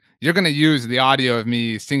win, you're going to use the audio of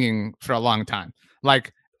me singing for a long time.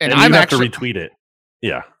 Like, and I'm actually to retweet it.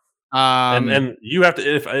 Yeah. And you have to,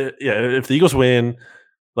 if the Eagles win,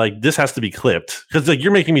 like this has to be clipped, because like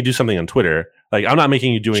you're making me do something on Twitter. Like I'm not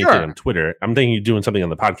making you do anything on Twitter. I'm thinking you doing something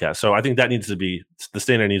on the podcast. So I think that needs to be, the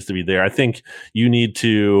standard needs to be there. I think you need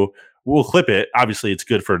to, we'll clip it. Obviously it's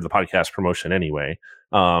good for the podcast promotion anyway.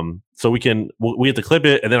 So we have to clip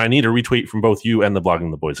it, and then I need a retweet from both you and the Blogging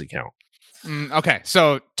the Boys account. Okay,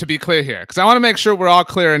 so to be clear here, because I want to make sure we're all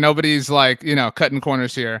clear and nobody's like cutting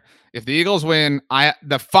corners here. If the Eagles win,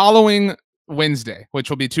 the following Wednesday, which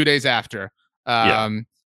will be 2 days after, the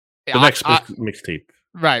next mixtape,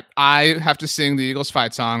 right? I have to sing the Eagles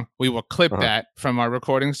fight song. We will clip that from our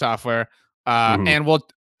recording software, and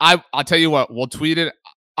I'll tell you what, we'll tweet it.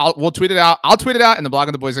 We'll tweet it out. I'll tweet it out, and the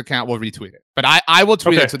Blogging the Boys account will retweet it. But I will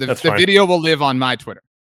tweet it, so the video will live on my Twitter.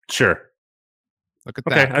 Sure. Look at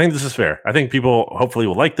that. I think this is fair. I think people hopefully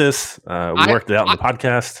will like this. We worked it out in the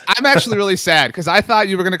podcast. I'm actually really sad, because I thought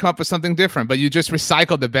you were going to come up with something different, but you just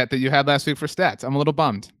recycled the bet that you had last week for stats. I'm a little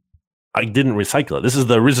bummed. I didn't recycle it. This is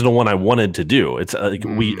the original one I wanted to do. It's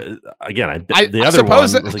the other one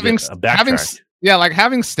was like a backtrack. Like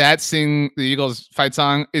having stats sing the Eagles fight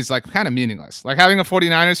song is like kind of meaningless. Like having a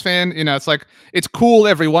 49ers fan, it's like, it's cool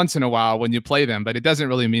every once in a while when you play them, but it doesn't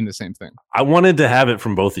really mean the same thing. I wanted to have it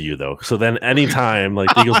from both of you though. So then anytime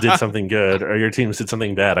like the Eagles did something good or your team did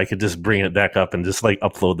something bad, I could just bring it back up and just like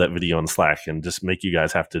upload that video on Slack and just make you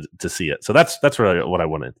guys have to see it. So that's really what I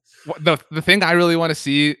wanted. The thing I really want to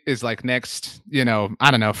see is like next, I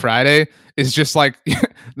don't know, Friday is just like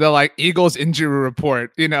the like Eagles injury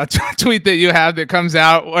report, tweet that you have that comes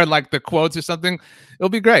out, or like the quotes or something. It'll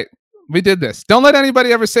be great. We did this. Don't let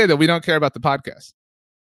anybody ever say that we don't care about the podcast.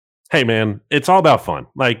 Hey man, it's all about fun.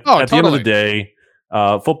 Like the end of the day,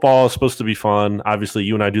 football is supposed to be fun. Obviously,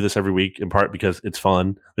 you and I do this every week in part because it's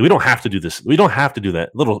fun. Like, we don't have to do this. We don't have to do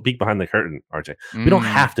that. Little peek behind the curtain, RJ. We don't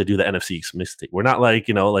have to do the NFC mistake. We're not like,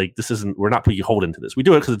 this isn't, we're not beholden to this. We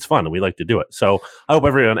do it because it's fun and we like to do it. So I hope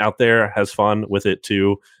everyone out there has fun with it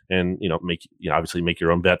too. And, obviously make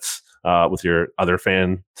your own bets with your other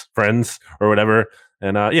friends or whatever.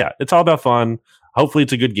 And it's all about fun. Hopefully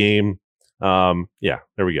it's a good game. There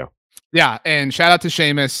we go. Yeah, and shout out to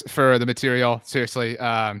Seamus for the material. Seriously,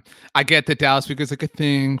 I get that Dallas Week is like a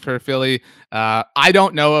thing for Philly. I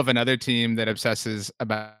don't know of another team that obsesses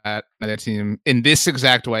about another team in this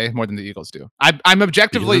exact way more than the Eagles do. I'm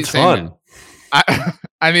objectively saying fun.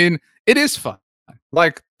 I mean, it is fun.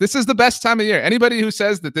 Like, this is the best time of year. Anybody who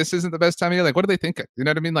says that this isn't the best time of year, like, what are they thinking? You know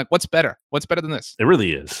what I mean? Like, what's better? What's better than this? It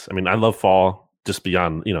really is. I mean, I love fall. Just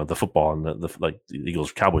beyond, the football and the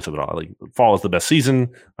Eagles Cowboys of it all. Like, fall is the best season.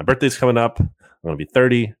 My birthday's coming up. I'm going to be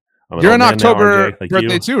 30. I'm You're an old man now, October RJ, like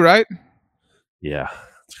birthday you. too, right? Yeah,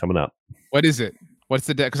 it's coming up. What is it? What's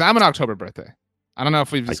the day? Because I'm an October birthday. I don't know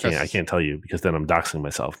if we've discussed. I can't tell you because then I'm doxing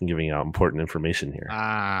myself and giving out important information here.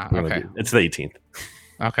 Okay. It's the 18th.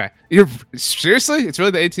 Okay. You're seriously? It's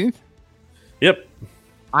really the 18th? Yep.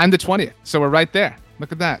 I'm the 20th, so we're right there.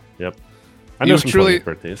 Look at that. Yep. I know You some truly- 20th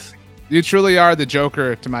birthdays. You truly are the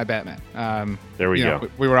Joker to my Batman. There we go.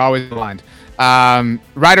 We were always aligned.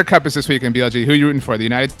 Ryder Cup is this week in BLG. Who are you rooting for? The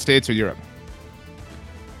United States or Europe?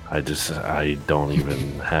 I don't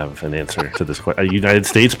even have an answer to this question. United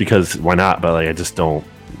States, because why not? But like, I just don't.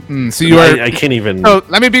 So you are. I can't even. So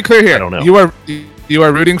let me be clear here. I don't know. You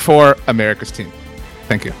are rooting for America's team.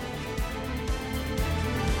 Thank you.